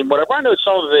the game, whatever. I know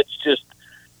some of it's just,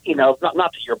 not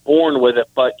that you're born with it,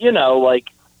 but, like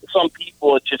some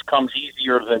people it just comes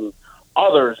easier than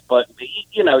others. But,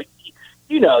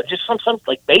 just some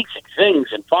like basic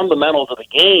things and fundamentals of the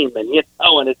game. And,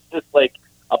 and it's just like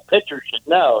a pitcher should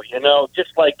know,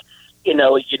 just like, you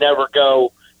never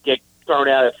get thrown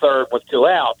out at third with 2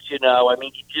 outs, you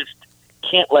just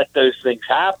can't let those things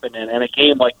happen. And a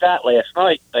game like that last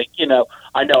night, I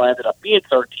know it ended up being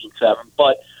 13-7,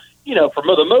 but, for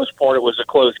the most part, it was a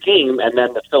close game, and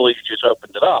then the Phillies just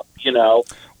opened it up,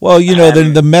 Well,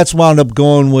 then the Mets wound up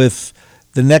going with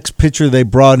the next pitcher they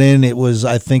brought in. It was,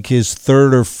 I think, his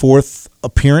 3rd or 4th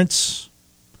appearance.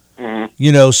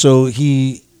 Mm-hmm. So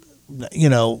he,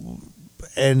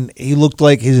 and he looked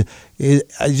like his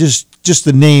just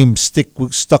the name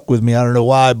stuck with me. I don't know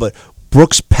why, but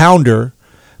Brooks Pounder,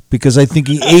 because I think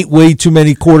he ate way too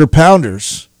many quarter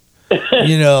pounders. And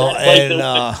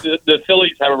the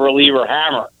Phillies have a reliever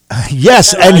Hammer.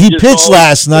 Yes, and he pitched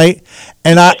last night,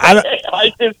 and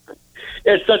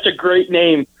it's such a great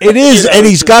name. It is, and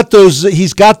he's got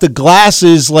the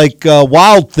glasses like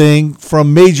Wild Thing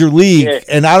from Major League,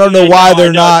 and I don't know why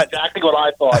they're not. Exactly what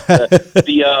I thought.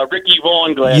 The Ricky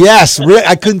Vaughn glasses. Yes,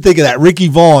 I couldn't think of that. Ricky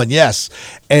Vaughn, yes,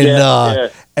 and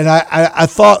and I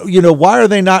thought, why are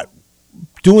they not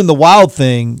doing the Wild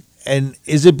Thing? And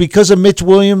is it because of Mitch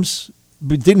Williams?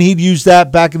 Didn't he use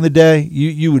that back in the day?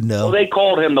 You would know. Well, they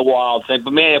called him the Wild Thing,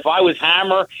 but man, if I was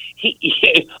Hammer,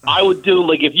 I would do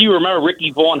like if you remember, Ricky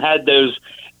Vaughn had those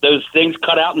things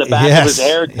cut out in the back of his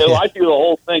hair too. Yeah. I do the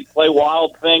whole thing, play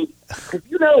Wild Thing, because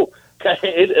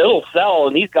it'll sell.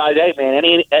 And these guys, hey man,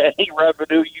 any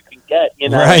revenue you can get,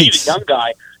 right. He's a young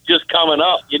guy just coming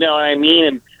up, you know what I mean,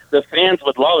 and the fans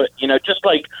would love it, just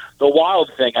like the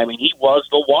Wild Thing. I mean, he was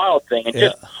the Wild Thing, and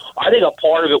just. I think a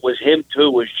part of it was him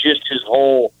too. Was just his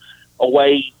whole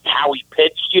way how he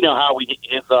pitched. How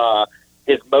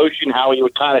his motion, how he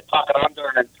would kind of tuck it under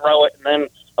and then throw it, and then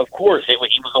of course he was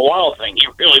a Wild Thing. He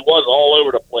really was all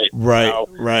over the place. Right,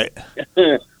 right.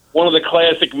 One of the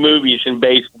classic movies in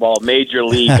baseball, Major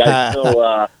League. I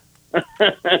still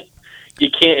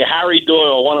you can't. Harry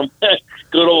Doyle, one of them.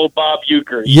 Good old Bob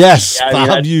Uecker. Yes,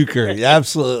 Bob Uecker.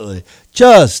 Absolutely.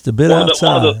 Just a bit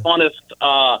outside. One of the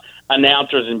funnest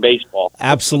announcers in baseball.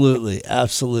 Absolutely,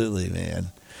 man.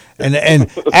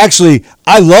 And actually,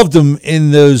 I loved him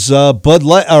in those Bud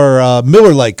Light or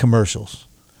Miller Lite commercials.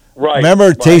 Right. Remember,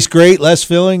 it tastes great, less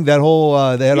filling. That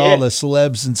whole they had all the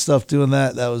celebs and stuff doing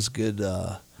that. That was good.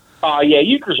 Yeah,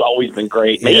 Uecker's always been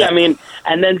great. Yeah. I mean,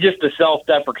 and then just the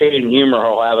self-deprecating humor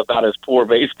he'll have about his poor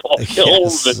baseball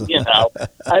skills. Yes. And,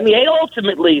 I mean,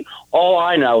 ultimately, all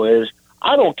I know is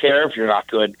I don't care if you're not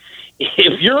good.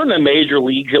 If you're in the major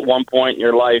leagues at one point in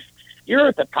your life, you're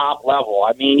at the top level.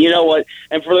 I mean, you know what?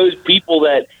 And for those people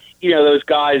that, those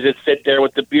guys that sit there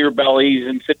with the beer bellies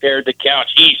and sit there at the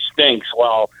couch, he stinks.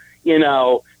 Well,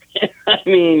 I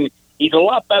mean, he's a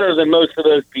lot better than most of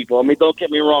those people. I mean, don't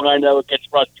get me wrong. I know it gets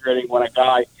frustrating when a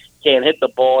guy can't hit the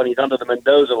ball and he's under the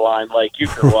Mendoza line like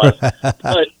Uecker was.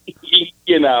 But,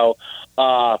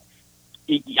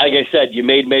 like I said, you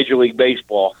made Major League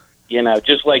Baseball.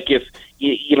 Just like if,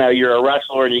 you're a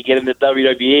wrestler and you get into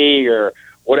WWE or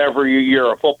whatever,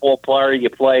 you're a football player,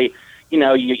 you play,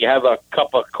 you have a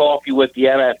cup of coffee with the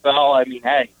NFL. I mean,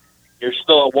 hey, you're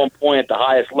still at one point at the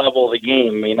highest level of the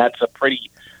game. I mean, that's a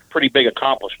pretty big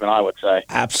accomplishment, I would say.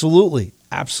 Absolutely.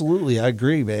 I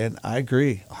agree, man. I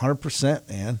agree 100%,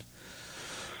 man.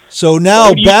 So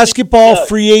now basketball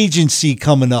free agency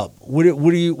coming up. What are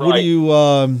you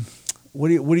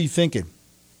thinking?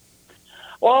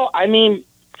 Well, I mean,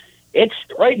 it's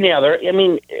right now.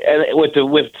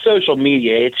 With social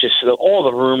media, it's just all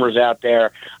the rumors out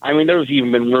there. I mean, there's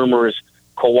even been rumors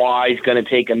Kawhi's going to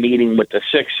take a meeting with the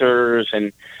Sixers,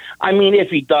 and I mean, if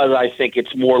he does, I think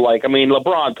it's more like,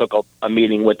 LeBron took a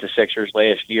meeting with the Sixers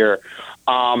last year.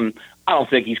 I don't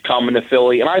think he's coming to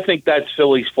Philly, and I think that's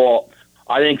Philly's fault.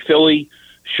 I think Philly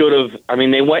should have. I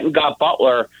mean, they went and got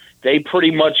Butler. They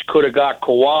pretty much could have got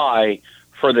Kawhi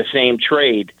for the same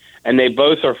trade. And they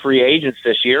both are free agents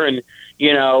this year. And,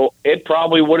 it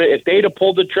probably would have, if they'd have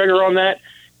pulled the trigger on that,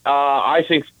 I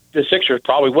think the Sixers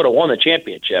probably would have won the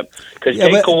championship. Because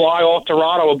take Kawhi off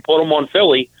Toronto and put him on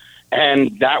Philly.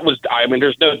 And that was,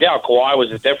 there's no doubt Kawhi was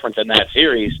the difference in that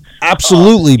series.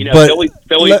 Absolutely. But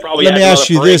Philly probably had another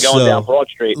parade going down Broad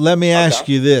Street. Let me ask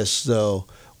you this, though.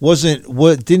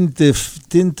 Didn't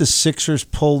the Sixers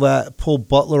pull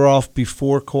Butler off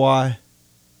before Kawhi?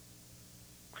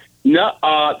 No,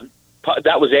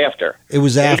 that was after. It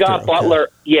was after. They got Butler.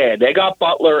 Yeah, they got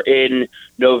Butler in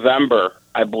November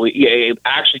I believe. Yeah,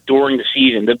 actually during the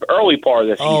season, the early part of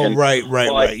the season. Oh, right. You're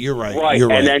right. Right, You're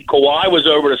right. And then Kawhi was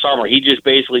over the summer. He just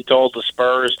basically told the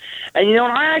Spurs. And, and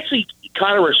I actually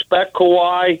kind of respect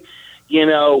Kawhi.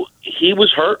 He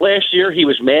was hurt last year. He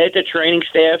was mad at the training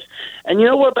staff. And you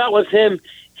know what about with him?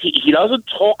 He doesn't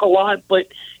talk a lot, but,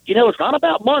 it's not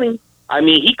about money. I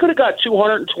mean, he could have got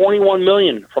 $221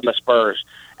 million from the Spurs,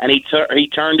 and he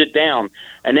turned it down.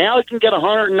 And now he can get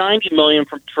 $190 million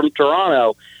from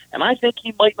Toronto, and I think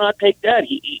he might not take that.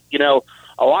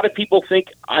 A lot of people think,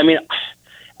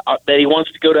 that he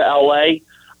wants to go to L.A.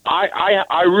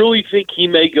 I really think he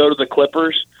may go to the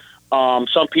Clippers.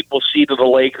 Some people see to the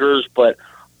Lakers, but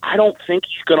I don't think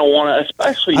he's going to want to,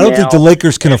 especially now. I don't think the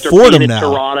Lakers can afford him now.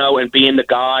 Toronto and being the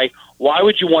guy, why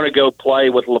would you want to go play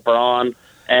with LeBron?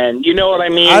 And you know what I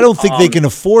mean? I don't think they can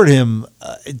afford him,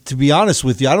 to be honest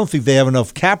with you. I don't think they have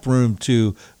enough cap room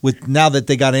now that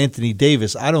they got Anthony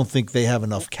Davis. I don't think they have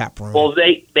enough cap room. Well,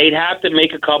 they'd have to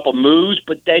make a couple moves,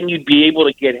 but then you'd be able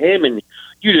to get him, and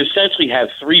you'd essentially have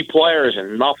 3 players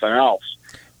and nothing else.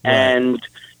 Right. And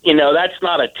that's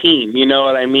not a team. You know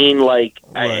what I mean? Like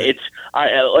right.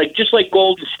 Just like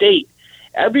Golden State.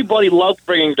 Everybody loved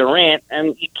bringing Durant,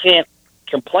 and you can't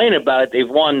complain about it. They've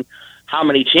won how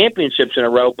many championships in a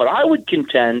row? But I would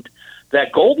contend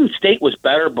that Golden State was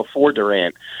better before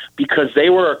Durant because they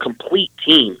were a complete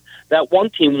team. That one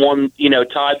team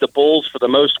tied the Bulls for the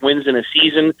most wins in a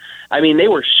season. I mean, they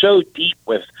were so deep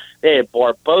they had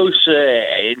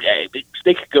Barbosa.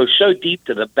 They could go so deep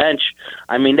to the bench.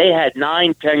 I mean, they had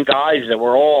 9-10 guys that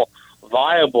were all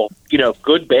viable,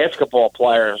 good basketball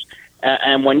players.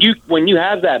 And when you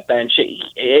have that bench,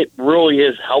 it really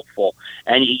is helpful.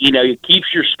 And, it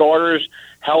keeps your starters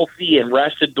healthy and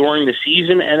rested during the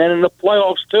season. And then in the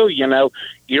playoffs, too, you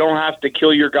don't have to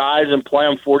kill your guys and play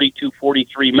them 42,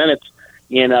 43 minutes.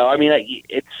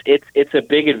 It's a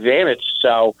big advantage.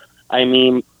 So,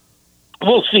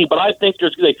 we'll see. But I think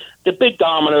there's the big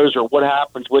dominoes are what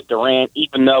happens with Durant,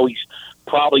 even though he's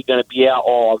probably going to be out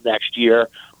all of next year.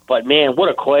 But, man, what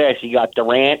a class. You got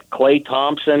Durant, Klay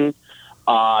Thompson,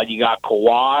 you got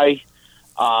Kawhi,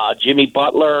 Jimmy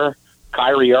Butler,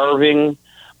 Kyrie Irving.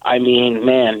 I mean,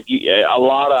 man, a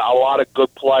lot of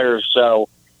good players. So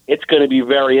it's going to be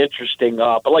very interesting.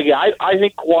 But I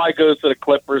think Kawhi goes to the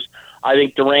Clippers. I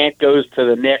think Durant goes to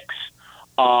the Knicks.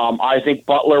 I think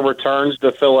Butler returns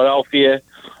to Philadelphia.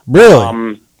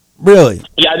 Really? Really?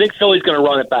 Yeah, I think Philly's going to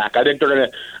run it back. I think they're going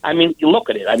to. You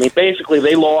look at it. Basically,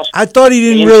 they lost. I thought he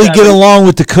didn't really get along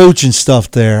with the coach and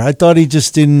stuff there. I thought he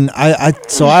just didn't.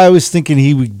 So I was thinking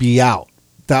he would be out.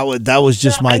 That was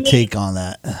just my take on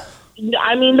that.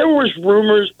 There was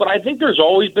rumors, but I think there's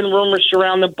always been rumors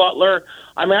surrounding Butler.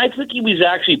 I think he was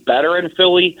actually better in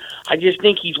Philly. I just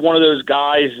think he's one of those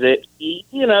guys that,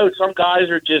 some guys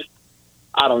are just,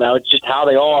 I don't know, it's just how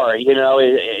they are.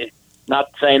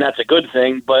 Not saying that's a good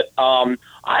thing, but I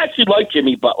actually like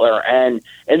Jimmy Butler, and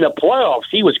in the playoffs,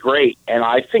 he was great, and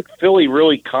I think Philly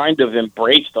really kind of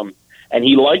embraced him, and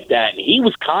he liked that, and he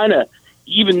was kind of,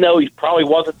 even though he probably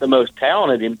wasn't the most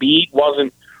talented, Embiid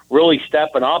wasn't really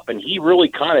stepping up, and he really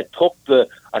kind of took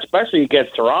especially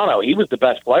against Toronto, he was the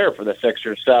best player for the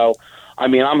Sixers, so,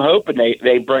 I'm hoping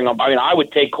they bring him. I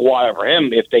would take Kawhi over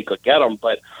him if they could get him,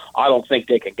 but I don't think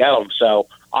they can get him, so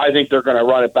I think they're going to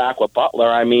run it back with Butler.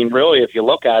 Really, if you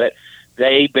look at it,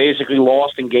 they basically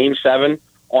lost in Game 7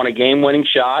 on a game-winning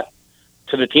shot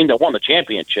to the team that won the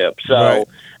championship. So, right.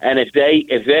 And if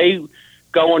they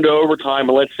go into overtime,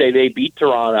 and let's say they beat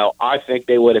Toronto, I think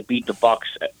they would have beat the Bucks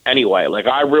anyway.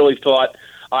 I really thought,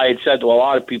 I had said to a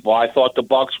lot of people, I thought the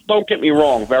Bucks, don't get me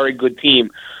wrong, very good team,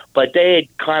 but they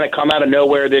had kind of come out of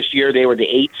nowhere this year. They were the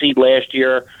 8th seed last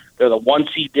year. They're the 1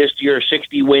 seed this year,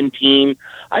 60-win team.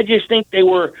 I just think they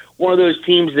were one of those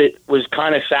teams that was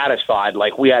kind of satisfied.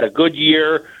 We had a good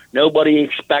year. Nobody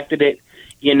expected it,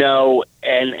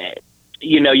 and,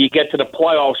 you get to the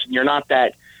playoffs and you're not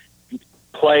that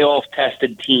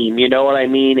playoff-tested team, you know what I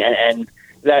mean? And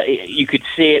that you could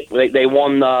see it. They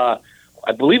won, I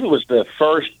believe it was the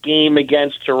first game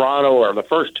against Toronto or the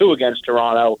first 2 against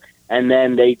Toronto, and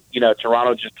then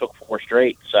Toronto just took 4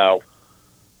 straight, so...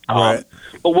 Right.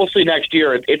 But we'll see next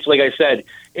year. It's like I said,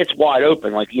 it's wide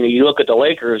open. You look at the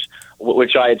Lakers,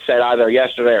 which I had said either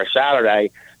yesterday or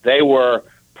Saturday, they were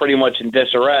pretty much in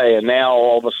disarray, and now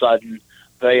all of a sudden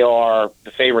they are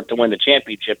the favorite to win the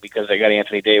championship because they got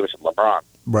Anthony Davis and LeBron.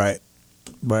 Right.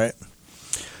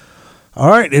 All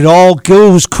right, it all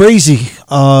goes crazy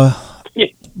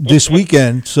this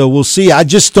weekend, so we'll see. I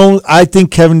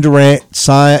think Kevin Durant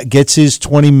gets his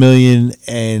 $20 million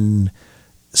and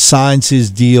signs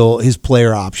his deal, his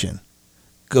player option,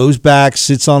 goes back,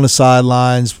 sits on the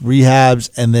sidelines,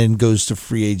 rehabs, and then goes to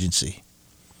free agency.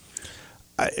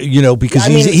 Because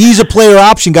he's a player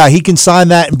option guy. He can sign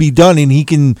that and be done, and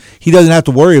he doesn't have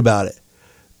to worry about it.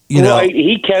 Right,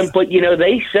 he can, but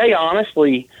they say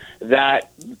honestly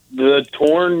that the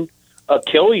torn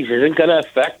Achilles isn't going to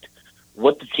affect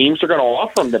what the teams are going to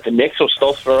offer him. That the Knicks will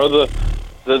still throw the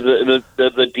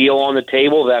deal on the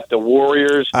table. That the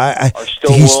Warriors are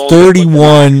still. He's willing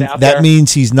 31. To put that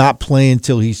means he's not playing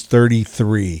until he's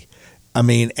 33. I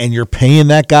mean, and you're paying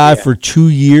that guy for 2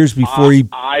 years before he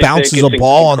bounces a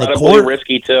ball on the court.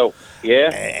 Risky too.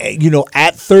 Yeah.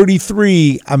 At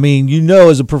 33, I mean,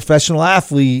 as a professional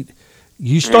athlete,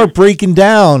 you start breaking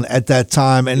down at that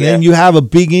time, and then you have a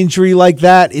big injury like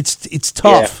that. It's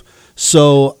tough. Yeah.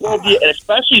 So,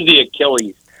 especially the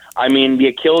Achilles. I mean, the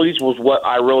Achilles was what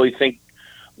I really think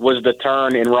was the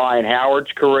turn in Ryan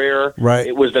Howard's career. Right.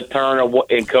 It was the turn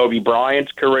in Kobe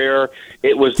Bryant's career.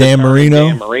 It was Dan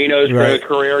Marino's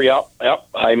career. Yep.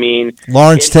 I mean,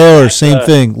 Lawrence Taylor, same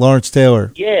thing. Lawrence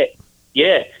Taylor. Yeah.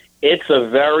 It's a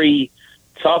very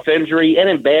tough injury, and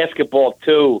in basketball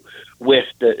too, with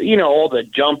the all the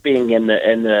jumping and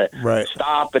the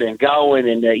stopping and going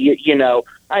and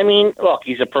I mean, look,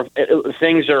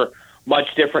 things are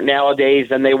much different nowadays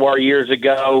than they were years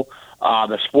ago.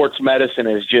 The sports medicine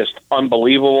is just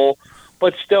unbelievable,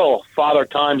 but still, Father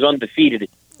Time's undefeated.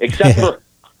 Except for,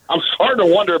 I'm starting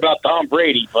to wonder about Tom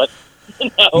Brady, but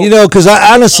because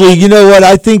I honestly, what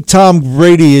I think Tom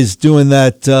Brady is doing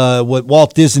that what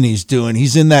Walt Disney's doing.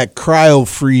 He's in that cryo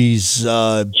freeze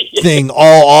thing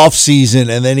all off season,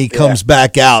 and then he comes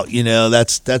back out.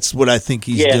 That's what I think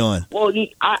he's doing. Well,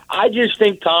 I just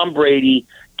think Tom Brady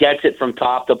gets it from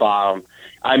top to bottom.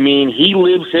 I mean, he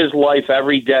lives his life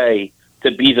every day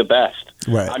to be the best.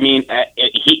 Right. I mean,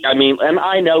 and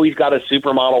I know he's got a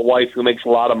supermodel wife who makes a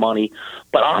lot of money,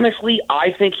 but honestly,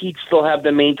 I think he'd still have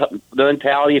the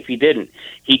mentality if he didn't.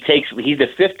 He's the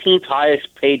 15th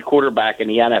highest paid quarterback in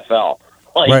the NFL.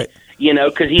 Right.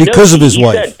 Because of his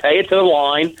wife. Said, pay it to the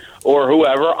line or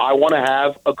whoever. I want to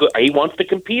have a good. He wants to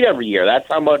compete every year. That's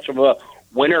how much of a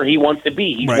winner he wants to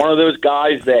be. He's one of those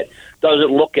guys that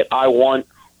doesn't look at I want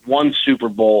one Super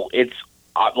Bowl. It's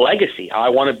legacy. I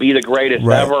want to be the greatest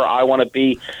ever. I want to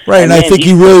be right. And I think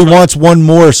he really wants one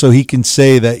more so he can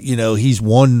say that he's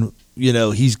won.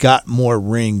 He's got more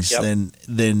rings than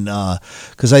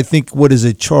because I think what is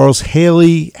it? Charles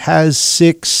Haley has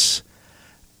 6,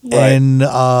 and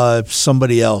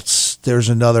somebody else. There's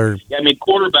another. Yeah, I mean,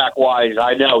 quarterback wise,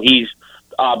 I know he's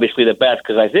obviously the best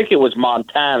because I think it was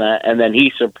Montana, and then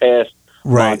he surpassed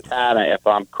Montana. If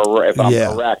I'm correct.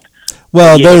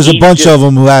 Well, there's a bunch of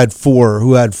them who had 4.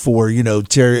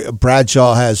 Terry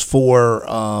Bradshaw has 4.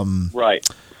 Right.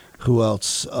 Who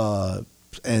else?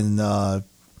 And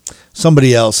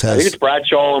somebody else has. I think it's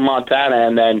Bradshaw in Montana,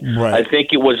 and then I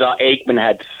think it was Aikman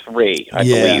had 3. I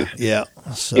believe. Yeah.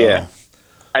 So. Yeah.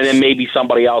 And then maybe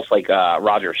somebody else like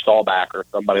Roger Staubach or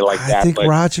somebody like that. I think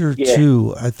Roger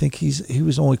too. I think he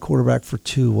was only quarterback for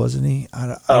 2, wasn't he?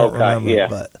 I don't remember.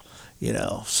 But.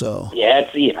 So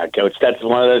Coach. That's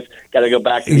one of those. Got to go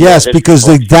back. Yes, because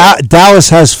Dallas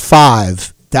has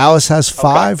 5. Dallas has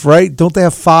 5, right? Don't they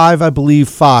have 5? I believe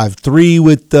 5. 3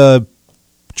 with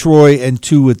Troy and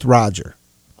 2 with Roger.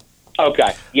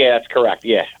 Okay, yeah, that's correct.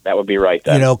 Yeah, that would be right.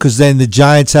 Then. Because then the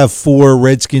Giants have 4,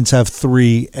 Redskins have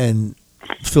 3, and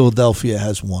Philadelphia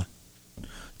has 1.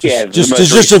 Just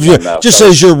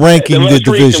as you're ranking the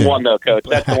division. One though, Coach.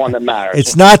 That's the one that matters.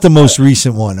 It's not the most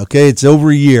recent one, okay? It's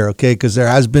over a year, okay? Because there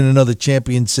has been another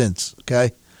champion since,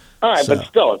 okay? All right, but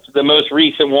still, it's the most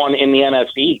recent one in the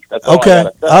NFC. That's all okay.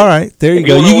 All right, there you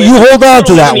go. You hold on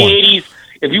to that one. 80s,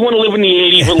 if you want to live in the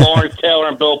 80s with Lawrence Taylor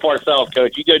and Bill Parcells,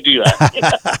 Coach, you go do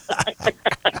that.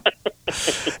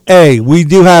 Hey, we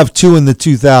do have 2 in the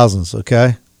 2000s,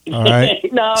 okay? All right.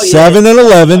 7 and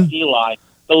 11.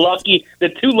 The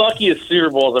 2 luckiest Super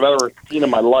Bowls I've ever seen in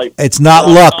my life. It's not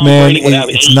luck, man.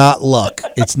 It's not luck.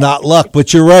 It's not luck.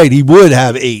 But you're right. He would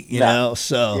have 8.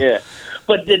 So yeah.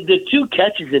 But the 2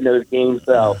 catches in those games,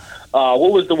 though.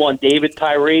 What was the one? David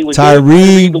Tyree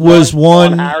was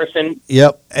one. Harrison.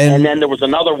 Yep. And then there was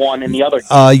another one in the other.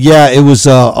 It was.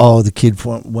 The kid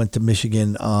went to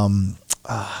Michigan.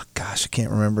 Gosh, I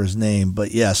can't remember his name,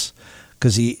 but yes,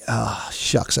 because he.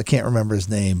 Shucks, I can't remember his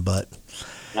name, but.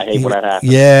 I hate when that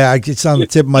happens. Yeah, it's on the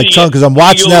tip of my tongue because I'm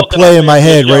watching that play in my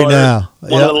head right now.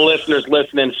 One of the listeners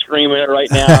listening, screaming it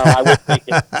right now. I wish we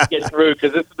could get through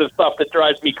because this is the stuff that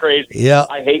drives me crazy. Yeah,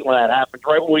 I hate when that happens.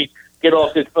 Right when we get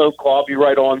off this phone call, I'll be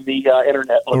right on the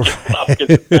internet looking stuff because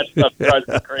that stuff drives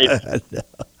me crazy.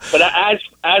 But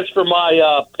as for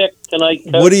my pick tonight,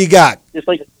 Coach, what do you got? Just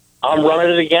like I'm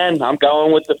running it again. I'm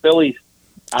going with the Phillies.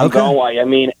 I'm going. I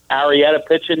mean, Arrieta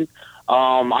pitching.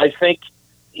 I think,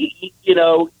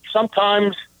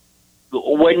 sometimes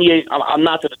when I'm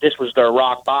not that this was their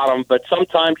rock bottom, but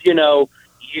sometimes, you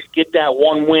just get that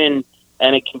one win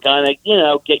and it can kind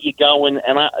of, get you going.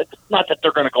 And not that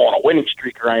they're going to go on a winning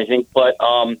streak or anything, but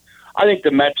I think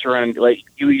the Mets are in, like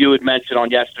you had mentioned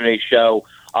on yesterday's show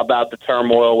about the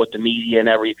turmoil with the media and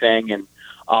everything. And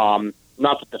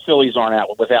not that the Phillies aren't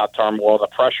out without turmoil. The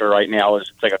pressure right now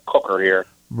is it's like a cooker here.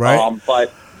 Right.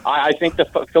 But I think the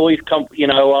Phillies come,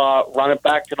 run it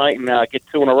back tonight and get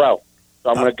 2 in a row. So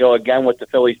I'm going to go again with the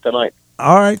Phillies tonight.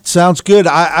 All right, sounds good.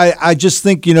 I just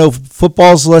think,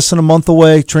 football's less than a month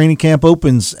away. Training camp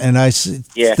opens, and I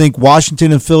think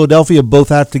Washington and Philadelphia both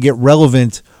have to get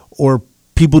relevant or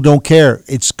people don't care.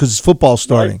 It's because football's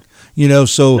starting,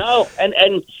 so. No,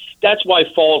 and that's why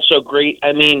fall's so great.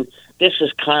 I mean, this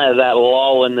is kind of that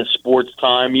lull in the sports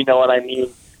time. You know what I mean?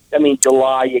 I mean,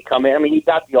 July, you come in. I mean, you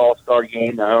got the All-Star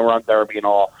game, the home run derby and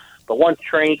all. But once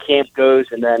training camp goes,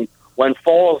 and then when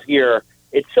fall's here,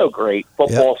 it's so great.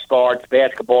 Football starts,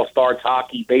 basketball starts,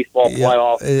 hockey, baseball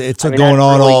playoffs. It's going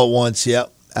on all at once.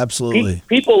 Yep, absolutely.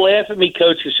 People laugh at me,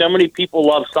 Coach, because so many people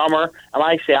love summer. And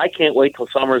I say, I can't wait till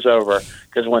summer's over.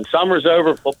 Because when summer's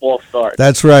over, football starts.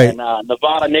 That's right. And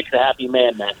Nevada Nick's a happy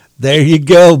man. There you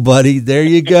go, buddy. There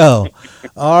you go.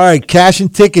 All right, cash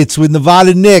and tickets with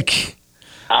Nevada Nick.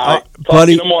 All right,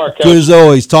 buddy, tomorrow, good as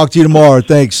always. Talk to you tomorrow.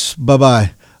 Thanks.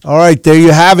 Bye-bye. All right, there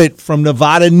you have it from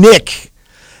Nevada Nick,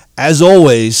 as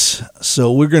always.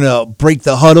 So we're going to break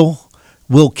the huddle.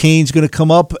 Will Kane's going to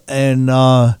come up, and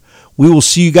we will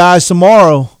see you guys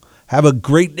tomorrow. Have a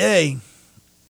great day.